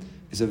shame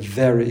is a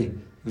very,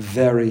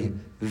 very,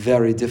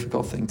 very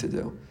difficult thing to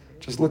do.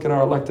 Just look at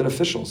our elected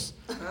officials.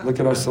 Look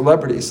at our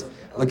celebrities.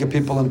 Look at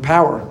people in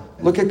power.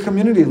 Look at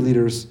community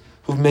leaders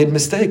who've made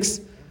mistakes.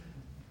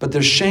 But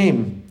there's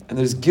shame and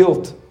there's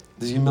guilt,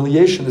 there's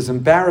humiliation, there's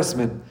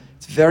embarrassment.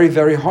 It's very,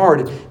 very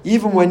hard.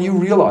 Even when you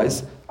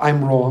realize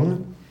I'm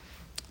wrong,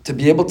 to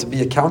be able to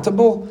be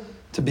accountable,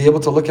 to be able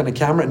to look in a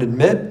camera and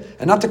admit,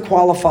 and not to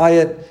qualify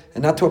it,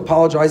 and not to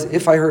apologize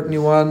if I hurt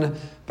anyone,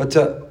 but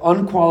to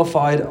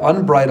unqualified,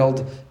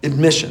 unbridled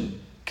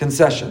admission,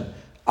 concession.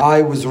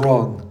 I was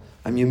wrong.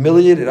 I'm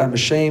humiliated, I'm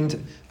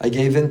ashamed, I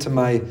gave in to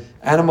my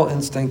animal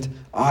instinct,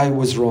 I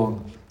was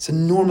wrong. It's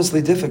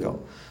enormously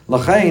difficult. So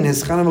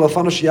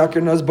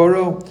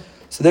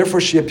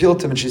therefore she appealed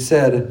to him and she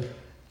said,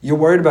 you're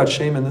worried about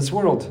shame in this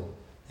world.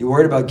 You're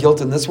worried about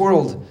guilt in this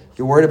world.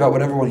 You're worried about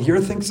what everyone here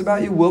thinks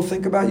about you, will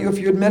think about you if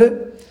you admit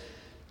it.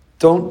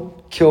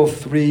 Don't kill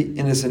 3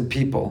 innocent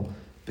people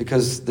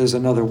because there's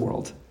another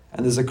world.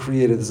 And there's a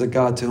creator, there's a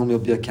God to whom you'll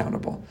be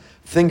accountable.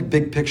 Think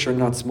big picture,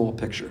 not small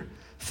picture.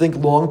 Think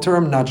long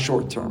term, not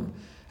short term.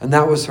 And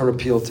that was her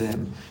appeal to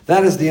him.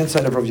 That is the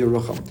insight of Rav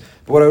Yerucham.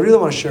 But what I really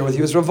want to share with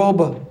you is Rav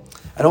Wolbe.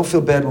 I don't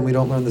feel bad when we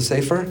don't learn the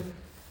Sefer,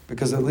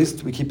 because at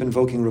least we keep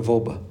invoking Rav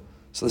Wolbe.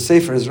 So the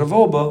Sefer is Rav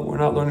Wolbe. We're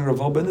not learning Rav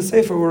Wolbe in the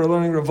Sefer, we're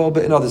learning Rav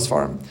Wolbe in other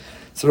Sfarim.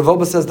 So Rav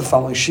Wolbe says the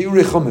following,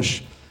 Shiuri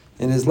Chumash.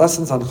 In his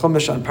lessons on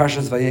Chumash, on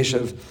Parshas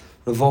Vayeshev,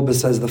 Rav Wolbe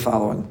says the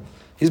following.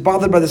 He's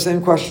bothered by the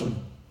same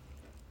question.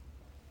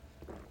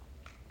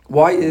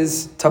 Why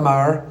is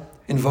Tamar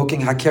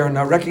invoking Haker?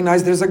 Now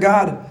recognize there's a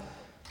God.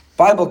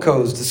 Bible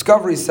codes,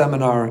 discovery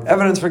seminar,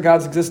 evidence for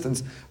God's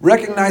existence.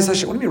 Recognize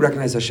Hashem. What do you mean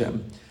recognize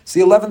Hashem? It's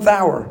the 11th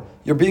hour.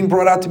 You're being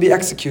brought out to be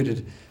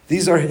executed.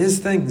 These are his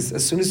things.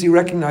 As soon as he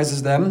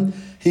recognizes them,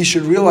 he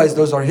should realize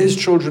those are his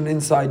children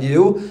inside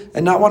you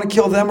and not want to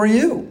kill them or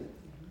you.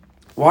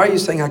 Why are you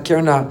saying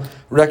Hakerna,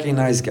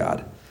 recognize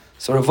God?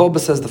 So Rav Wolbe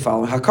says the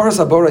following.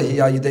 Hakaras abora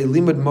hiya yidei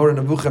limud mora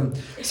nevuchim.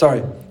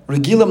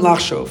 Regilim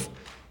lachshov.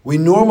 We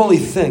normally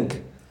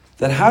think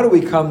that how do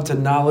we come to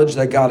knowledge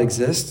that God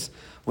exists?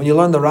 When you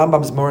learn the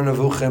Rambam's Mora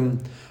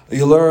Nevuchim, or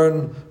you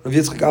learn Rav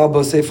Yitzchak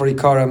Albo Sefer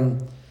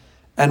Ikarim,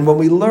 and when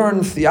we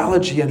learn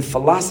theology and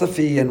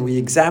philosophy and we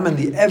examine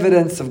the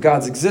evidence of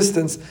God's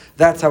existence,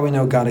 that's how we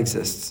know God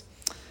exists.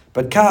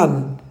 But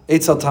Kan,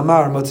 Eitzel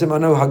Tamar, Motzim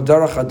Anu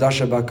Hagdara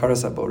Chadasha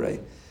B'Hakaras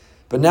Haborei.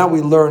 But now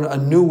we learn a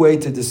new way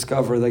to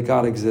discover that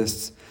God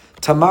exists.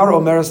 Tamar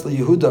omeres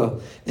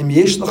leYehuda, im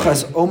yesh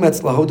lachas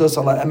ometz lahodos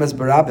ala emes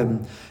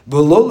barabim,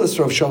 v'lo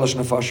l'srov shalosh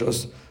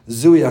nefashos,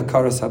 zui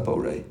hakaras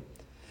haborei.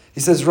 He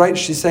says, right,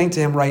 she's saying to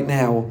him right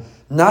now,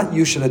 not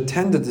you should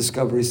attend a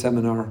discovery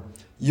seminar,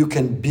 you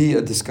can be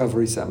a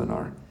discovery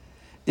seminar.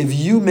 If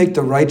you make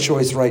the right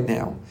choice right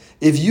now,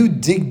 if you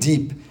dig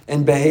deep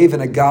and behave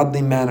in a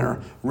godly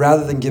manner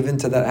rather than give in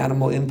to that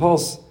animal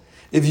impulse,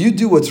 if you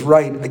do what's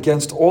right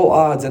against all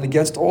odds and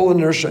against all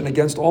inertia and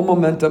against all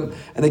momentum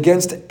and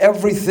against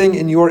everything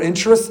in your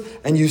interest,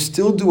 and you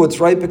still do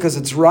what's right because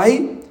it's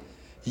right,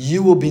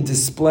 you will be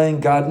displaying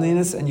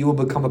godliness and you will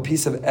become a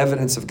piece of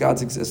evidence of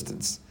God's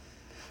existence.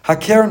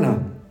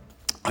 Hakerna,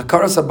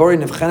 hakaras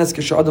habori nevchenes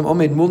k'shadam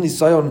omed mul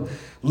nisayon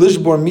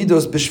lishbor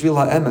midos b'shvil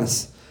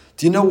ha'emes.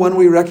 Do you know when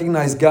we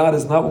recognize God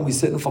is not when we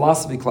sit in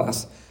philosophy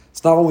class?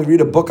 It's not when we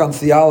read a book on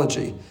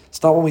theology.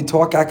 It's not when we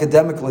talk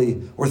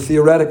academically or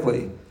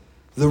theoretically.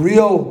 The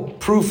real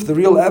proof, the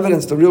real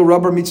evidence, the real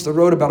rubber meets the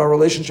road about our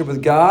relationship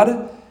with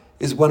God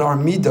is when our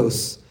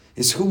midos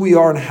is who we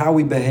are and how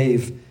we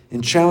behave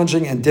in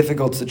challenging and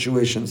difficult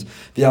situations.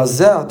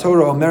 V'yalzeh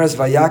Torah omeres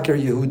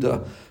vayaker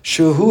Yehuda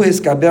shuhu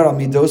hiskaber al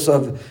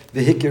midosav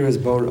v'hikir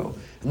esboro.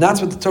 And that's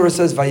what the Torah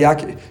says.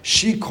 Vayaker.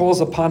 She calls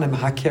upon him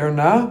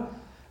hakerna,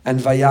 and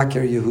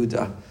vayaker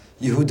Yehuda.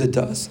 Yehuda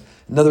does.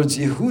 In other words,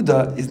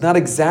 Yehuda is not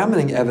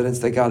examining evidence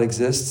that God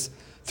exists.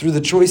 Through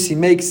the choice he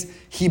makes,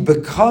 he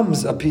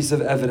becomes a piece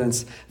of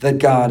evidence that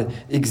God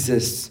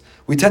exists.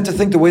 We tend to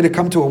think the way to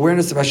come to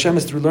awareness of Hashem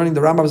is through learning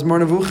the Rambam's Mor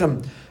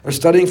Nevuchim or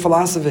studying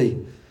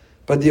philosophy.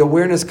 But the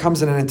awareness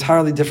comes in an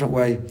entirely different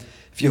way.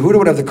 If Yehuda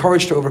would have the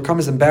courage to overcome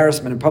his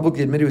embarrassment and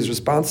publicly admit he was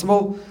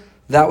responsible,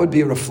 that would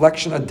be a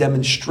reflection, a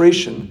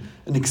demonstration,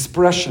 an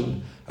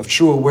expression of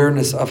true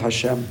awareness of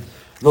Hashem.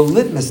 The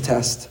litmus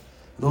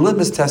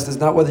test is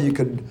not whether you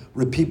could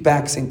repeat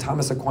back St.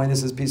 Thomas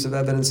Aquinas' piece of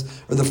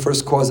evidence, or the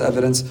first cause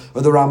evidence,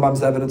 or the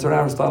Rambam's evidence, or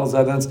Aristotle's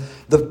evidence.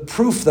 The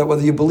proof that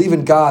whether you believe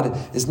in God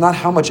is not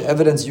how much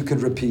evidence you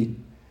could repeat.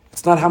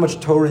 It's not how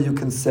much Torah you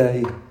can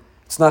say.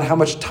 It's not how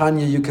much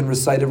Tanya you can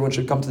recite. Everyone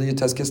should come to the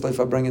Yutes Kislev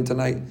I bring in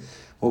tonight,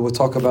 where we'll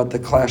talk about the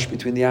clash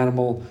between the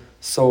animal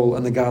soul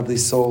and the godly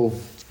soul,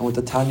 and what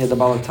the Tanya, the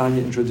Baal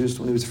Tanya, introduced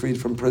when he was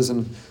freed from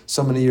prison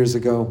so many years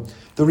ago.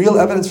 The real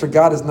evidence for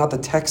God is not the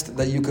text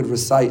that you could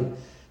recite.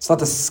 It's not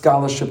the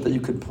scholarship that you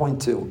could point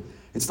to.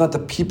 It's not the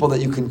people that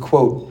you can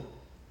quote.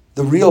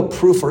 The real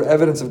proof or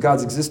evidence of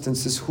God's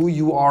existence is who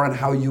you are and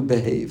how you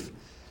behave.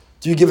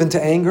 Do you give into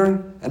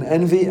anger and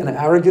envy and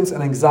arrogance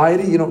and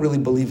anxiety? You don't really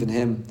believe in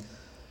Him.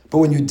 But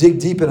when you dig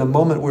deep in a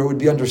moment where it would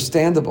be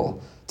understandable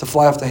to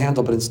fly off the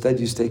handle, but instead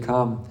you stay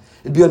calm.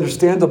 It'd be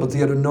understandable to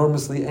get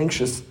enormously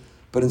anxious,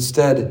 but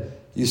instead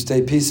you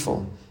stay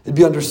peaceful. It'd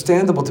be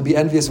understandable to be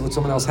envious of what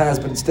someone else has,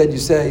 but instead you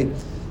say,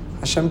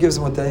 Hashem gives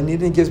them what they need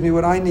and He gives me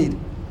what I need.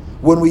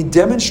 When we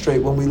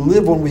demonstrate, when we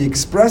live, when we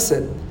express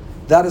it,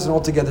 that is an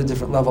altogether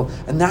different level.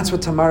 And that's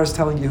what Tamar is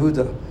telling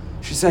Yehuda.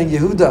 She's saying,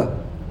 Yehuda,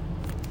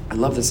 I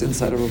love this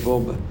insight of Rav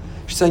Wolbe.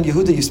 She's saying,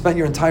 Yehuda, you spent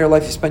your entire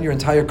life, you spent your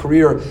entire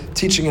career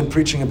teaching and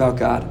preaching about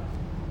God.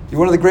 You're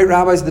one of the great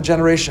rabbis of the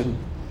generation.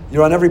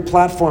 You're on every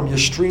platform. You're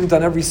streamed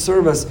on every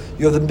service.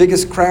 You have the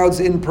biggest crowds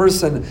in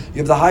person. You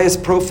have the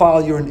highest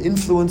profile. You're an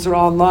influencer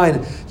online.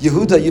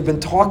 Yehuda, you've been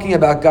talking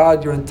about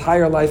God your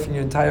entire life and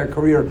your entire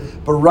career.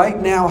 But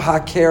right now,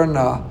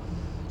 hakerna,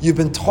 you've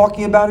been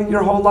talking about it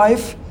your whole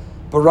life.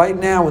 But right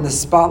now, when the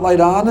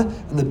spotlight on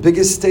and the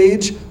biggest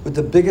stage with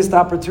the biggest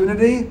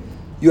opportunity,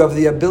 you have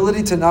the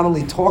ability to not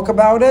only talk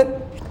about it,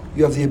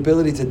 you have the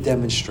ability to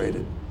demonstrate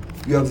it.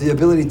 You have the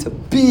ability to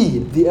be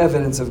the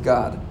evidence of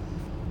God.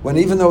 When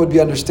even though it would be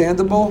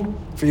understandable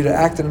for you to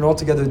act in an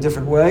altogether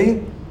different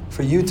way,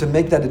 for you to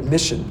make that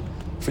admission,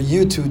 for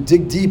you to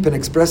dig deep and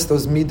express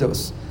those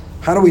midos.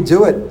 How do we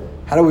do it?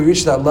 How do we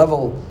reach that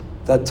level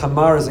that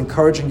Tamar is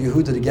encouraging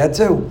Yehuda to get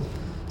to?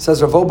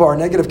 Says Rav Wolbe, our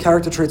negative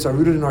character traits are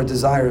rooted in our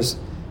desires,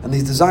 and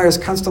these desires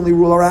constantly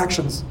rule our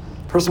actions.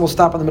 A person will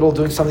stop in the middle of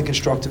doing something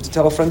constructive to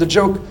tell a friend a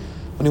joke.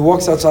 When he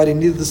walks outside, he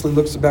needlessly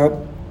looks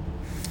about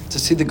to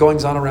see the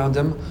goings-on around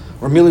him,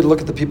 or merely to look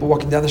at the people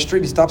walking down the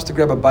street. He stops to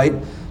grab a bite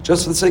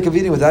just for the sake of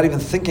eating without even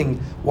thinking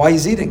why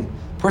he's eating.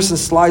 A person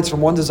slides from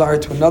one desire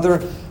to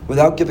another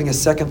without giving a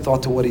second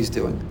thought to what he's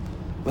doing.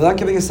 Without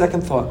giving a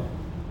second thought.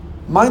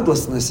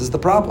 Mindlessness is the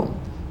problem.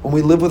 When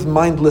we live with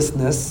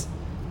mindlessness,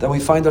 then we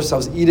find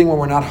ourselves eating when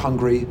we're not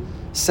hungry,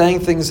 saying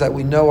things that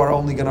we know are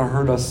only going to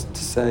hurt us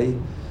to say.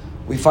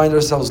 We find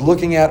ourselves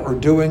looking at or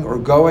doing or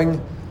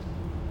going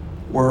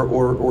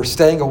or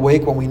staying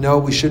awake when we know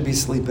we should be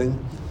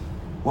sleeping.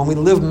 When we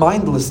live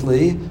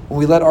mindlessly, when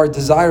we let our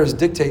desires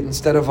dictate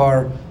instead of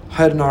our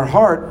head and our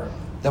heart,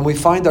 then we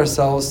find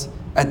ourselves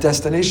at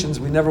destinations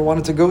we never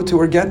wanted to go to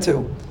or get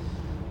to.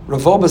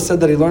 Rav Wolbe said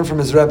that he learned from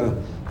his Rebbe.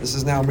 This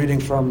is now I'm reading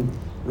from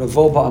Rav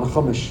Wolbe on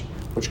Chumash,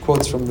 which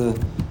quotes from the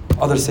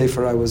other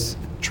sefer I was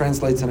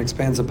translates and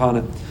expands upon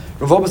it.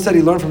 Rav Wolbe said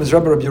he learned from his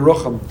Rebbe Rabbi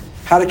Yerucham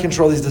how to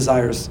control these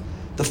desires.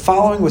 The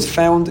following was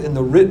found in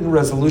the written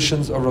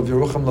resolutions of Rabbi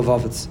Yerucham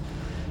Levovitz.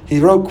 He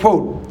wrote,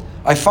 quote,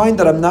 I find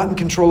that I'm not in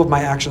control of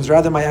my actions.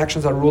 Rather, my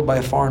actions are ruled by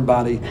a foreign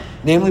body,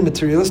 namely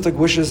materialistic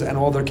wishes and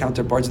all their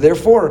counterparts.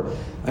 Therefore,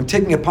 I'm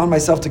taking upon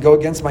myself to go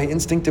against my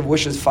instinctive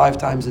wishes 5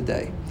 times a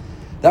day.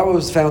 That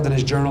was found in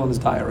his journal and his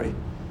diary.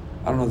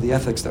 I don't know the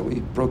ethics that we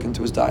broke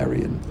into his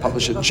diary and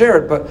published it and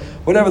shared, but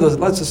whatever those,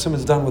 let's assume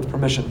it's done with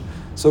permission.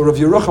 So Rav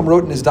Yerucham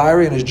wrote in his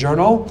diary and his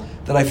journal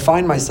that I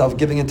find myself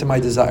giving into my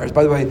desires.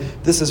 By the way,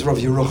 this is Rav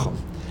Yerucham,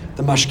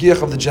 the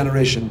mashgiach of the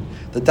generation,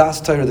 the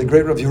Das Torah, the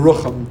great Rav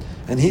Yerucham,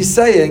 and he's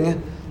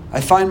saying, I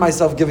find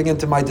myself giving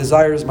into my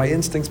desires, my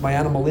instincts, my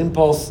animal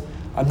impulse.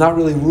 I'm not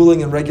really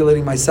ruling and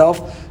regulating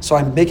myself, so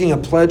I'm making a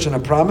pledge and a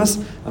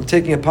promise. I'm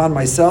taking upon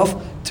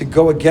myself to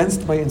go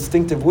against my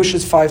instinctive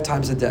wishes 5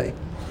 times a day.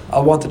 I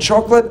want the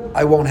chocolate,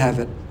 I won't have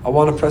it. I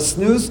want to press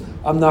snooze,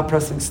 I'm not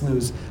pressing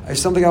snooze. I have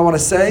something I want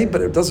to say,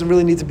 but it doesn't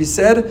really need to be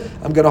said,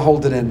 I'm going to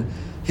hold it in.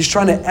 He's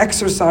trying to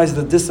exercise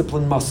the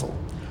discipline muscle.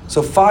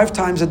 So 5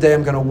 times a day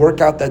I'm going to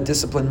work out that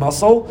discipline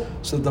muscle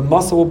so that the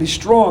muscle will be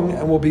strong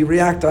and will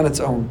react on its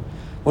own.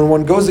 When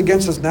one goes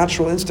against his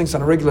natural instincts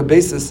on a regular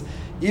basis,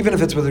 even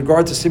if it's with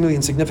regard to seemingly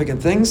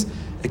insignificant things,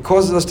 it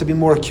causes us to be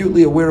more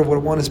acutely aware of what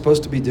one is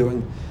supposed to be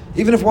doing.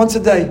 Even if once a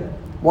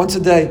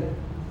day,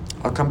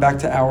 I'll come back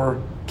to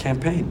our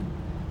campaign.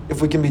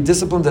 If we can be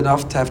disciplined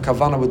enough to have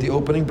kavanah with the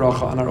opening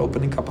bracha on our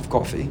opening cup of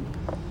coffee,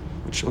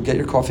 which you'll get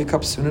your coffee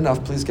cup soon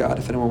enough, please God.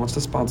 If anyone wants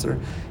to sponsor,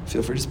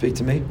 feel free to speak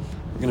to me.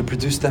 We're going to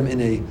produce them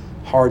in a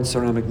hard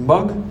ceramic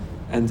mug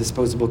and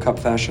disposable cup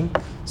fashion,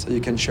 so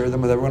you can share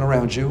them with everyone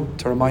around you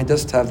to remind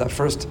us to have that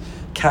first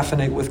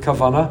caffeinate with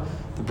kavanah,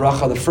 the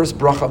bracha, the first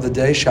bracha of the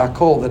day,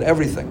 shakol, that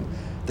everything,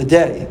 the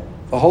day,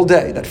 the whole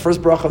day, that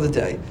first bracha of the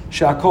day,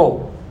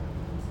 shakol,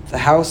 the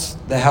house,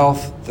 the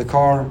health, the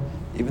car,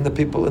 even the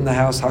people in the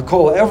house,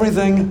 hakol,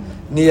 everything,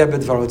 niyeh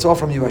b'dvaro. It's all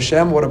from you,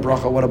 Hashem. What a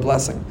bracha, what a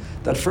blessing.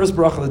 That first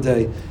bracha of the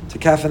day, to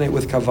caffeinate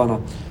with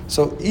kavanah.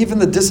 So even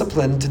the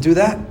discipline to do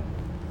that.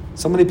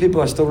 So many people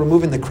are still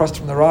removing the crust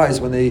from their eyes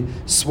when they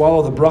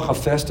swallow the bracha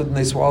faster than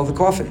they swallow the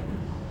coffee.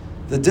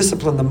 The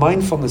discipline, the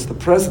mindfulness, the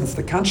presence,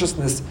 the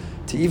consciousness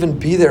to even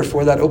be there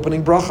for that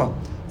opening bracha.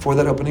 for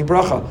that opening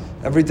bracha.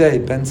 Every day,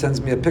 Ben sends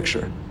me a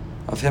picture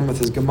of him with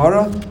his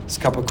Gemara, his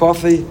cup of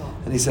coffee,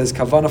 and he says,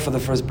 Kavana for the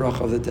first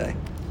bracha of the day.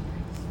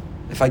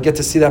 If I get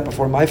to see that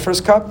before my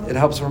first cup, it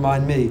helps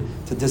remind me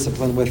to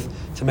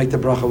make the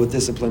bracha with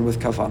discipline, with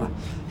kavana.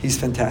 He's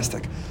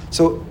fantastic.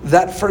 So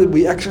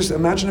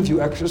imagine if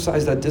you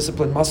exercise that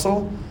discipline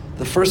muscle,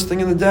 the first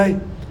thing in the day,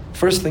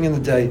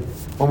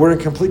 when we're in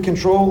complete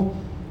control,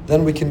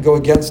 then we can go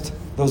against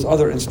those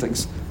other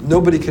instincts.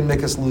 Nobody can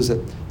make us lose it.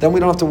 Then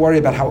we don't have to worry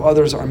about how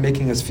others are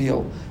making us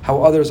feel,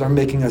 how others are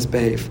making us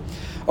behave.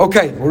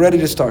 Okay, we're ready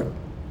to start.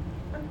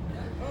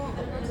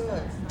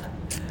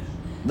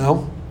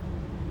 No?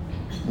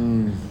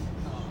 I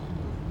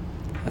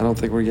don't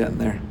think we're getting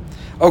there.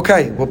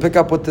 Okay, we'll pick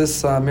up with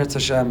this Mirz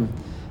Hashem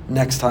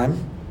next time.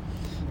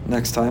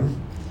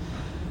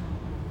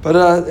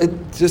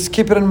 But just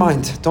keep it in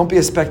mind. Don't be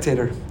a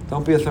spectator.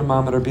 Don't be a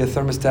thermometer. Be a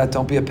thermostat.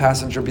 Don't be a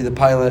passenger. Be the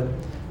pilot.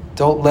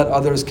 Don't let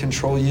others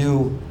control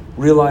you.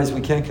 Realize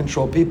we can't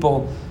control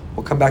people.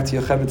 We'll come back to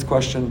Yocheved's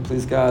question,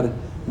 please God,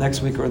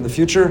 next week or in the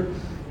future.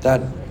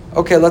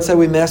 Let's say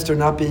we master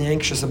not being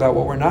anxious about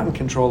what we're not in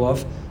control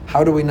of.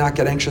 How do we not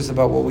get anxious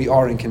about what we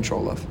are in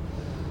control of?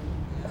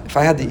 If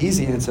I had the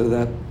easy answer to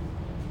that,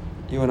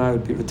 you and I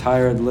would be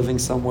retired, living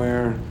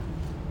somewhere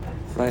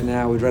right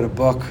now. We'd write a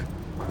book.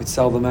 We'd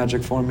sell the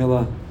magic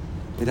formula.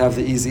 We'd have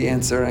the easy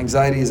answer.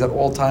 Anxiety is at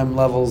all-time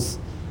levels.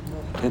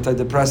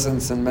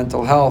 Antidepressants and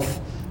mental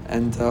health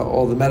and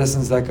all the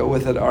medicines that go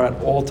with it are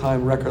at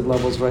all-time record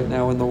levels right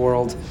now in the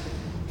world.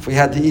 If we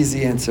had the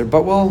easy answer.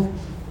 But we'll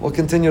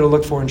continue to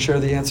look for and share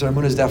the answer.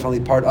 Emunah is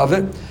definitely part of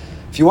it.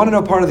 If you want to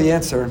know part of the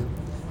answer,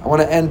 I want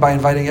to end by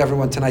inviting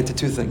everyone tonight to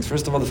two things.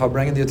 First of all, the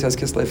Farbrengen, the Yotes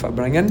Kislev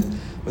Farbrengen,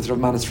 with Rav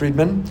Manas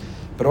Friedman.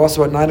 But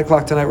also at 9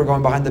 o'clock tonight, we're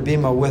going behind the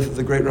bima with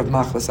the great Rav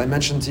Machlis. I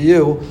mentioned to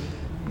you,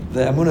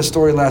 the Emunah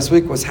story last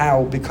week was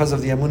how, because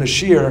of the Emunah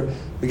Shir,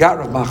 we got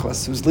Rav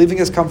Machlis, who's leaving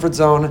his comfort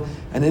zone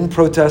and in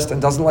protest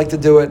and doesn't like to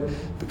do it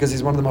because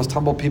he's one of the most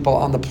humble people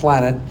on the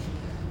planet,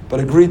 but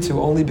agreed to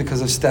only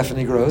because of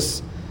Stephanie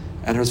Gross.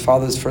 And her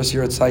father's first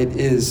year at site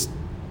is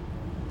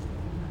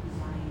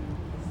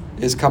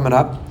coming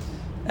up.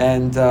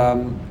 And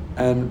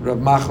Rav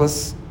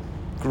Machlis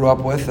grew up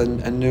with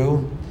and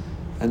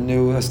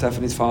knew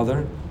Stephanie's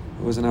father,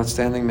 who was an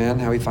outstanding man,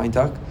 Howie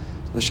Feintuck.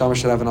 The Neshama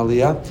should have an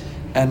aliyah.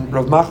 And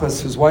Rav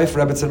Machlis, whose wife,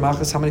 Rebbetzin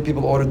Machlis, how many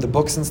people ordered the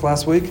book since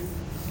last week?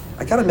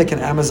 I got to make an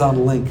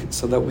Amazon link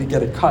so that we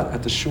get a cut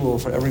at the shul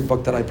for every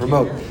book that I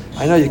promote.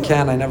 I know you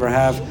can, I never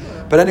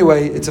have. But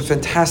anyway, it's a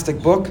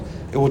fantastic book.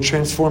 It will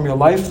transform your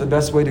life. The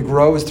best way to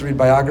grow is to read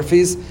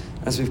biographies,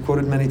 as we've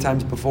quoted many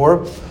times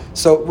before.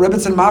 So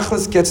Rebbetzin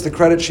Machlis gets the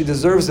credit she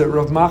deserves it.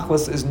 Rav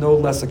Machlis is no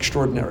less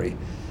extraordinary.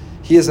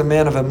 He is a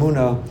man of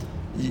Emunah.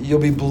 You'll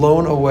be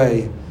blown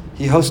away.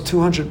 He hosts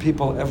 200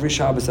 people every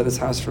Shabbos at his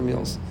house for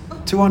meals.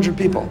 200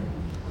 people.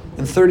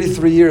 In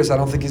 33 years, I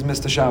don't think he's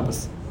missed a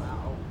Shabbos.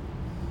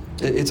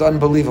 It's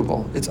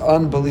unbelievable. It's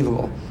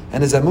unbelievable.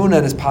 And his emunah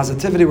and his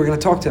positivity, we're going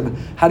to talk to him.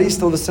 How do you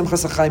still the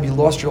Simchas HaChaim? You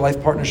lost your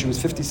life partner. She was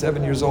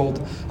 57 years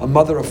old, a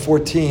mother of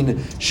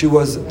 14. She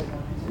was an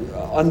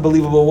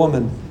unbelievable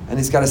woman. And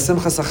he's got a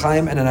Simchas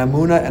HaChaim and an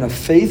emunah and a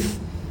faith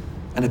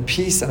and a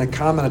peace and a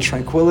calm and a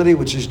tranquility,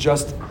 which is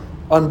just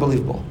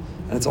unbelievable.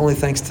 And it's only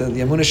thanks to the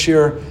Emunah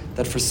Shir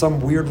that for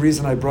some weird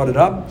reason I brought it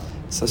up.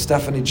 So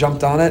Stephanie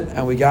jumped on it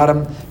and we got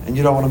him. And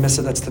you don't want to miss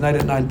it. That's tonight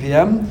at 9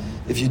 p.m.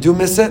 If you do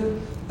miss it,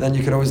 then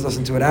you can always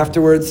listen to it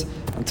afterwards.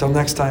 Until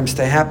next time,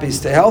 stay happy,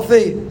 stay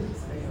healthy,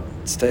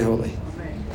 stay holy.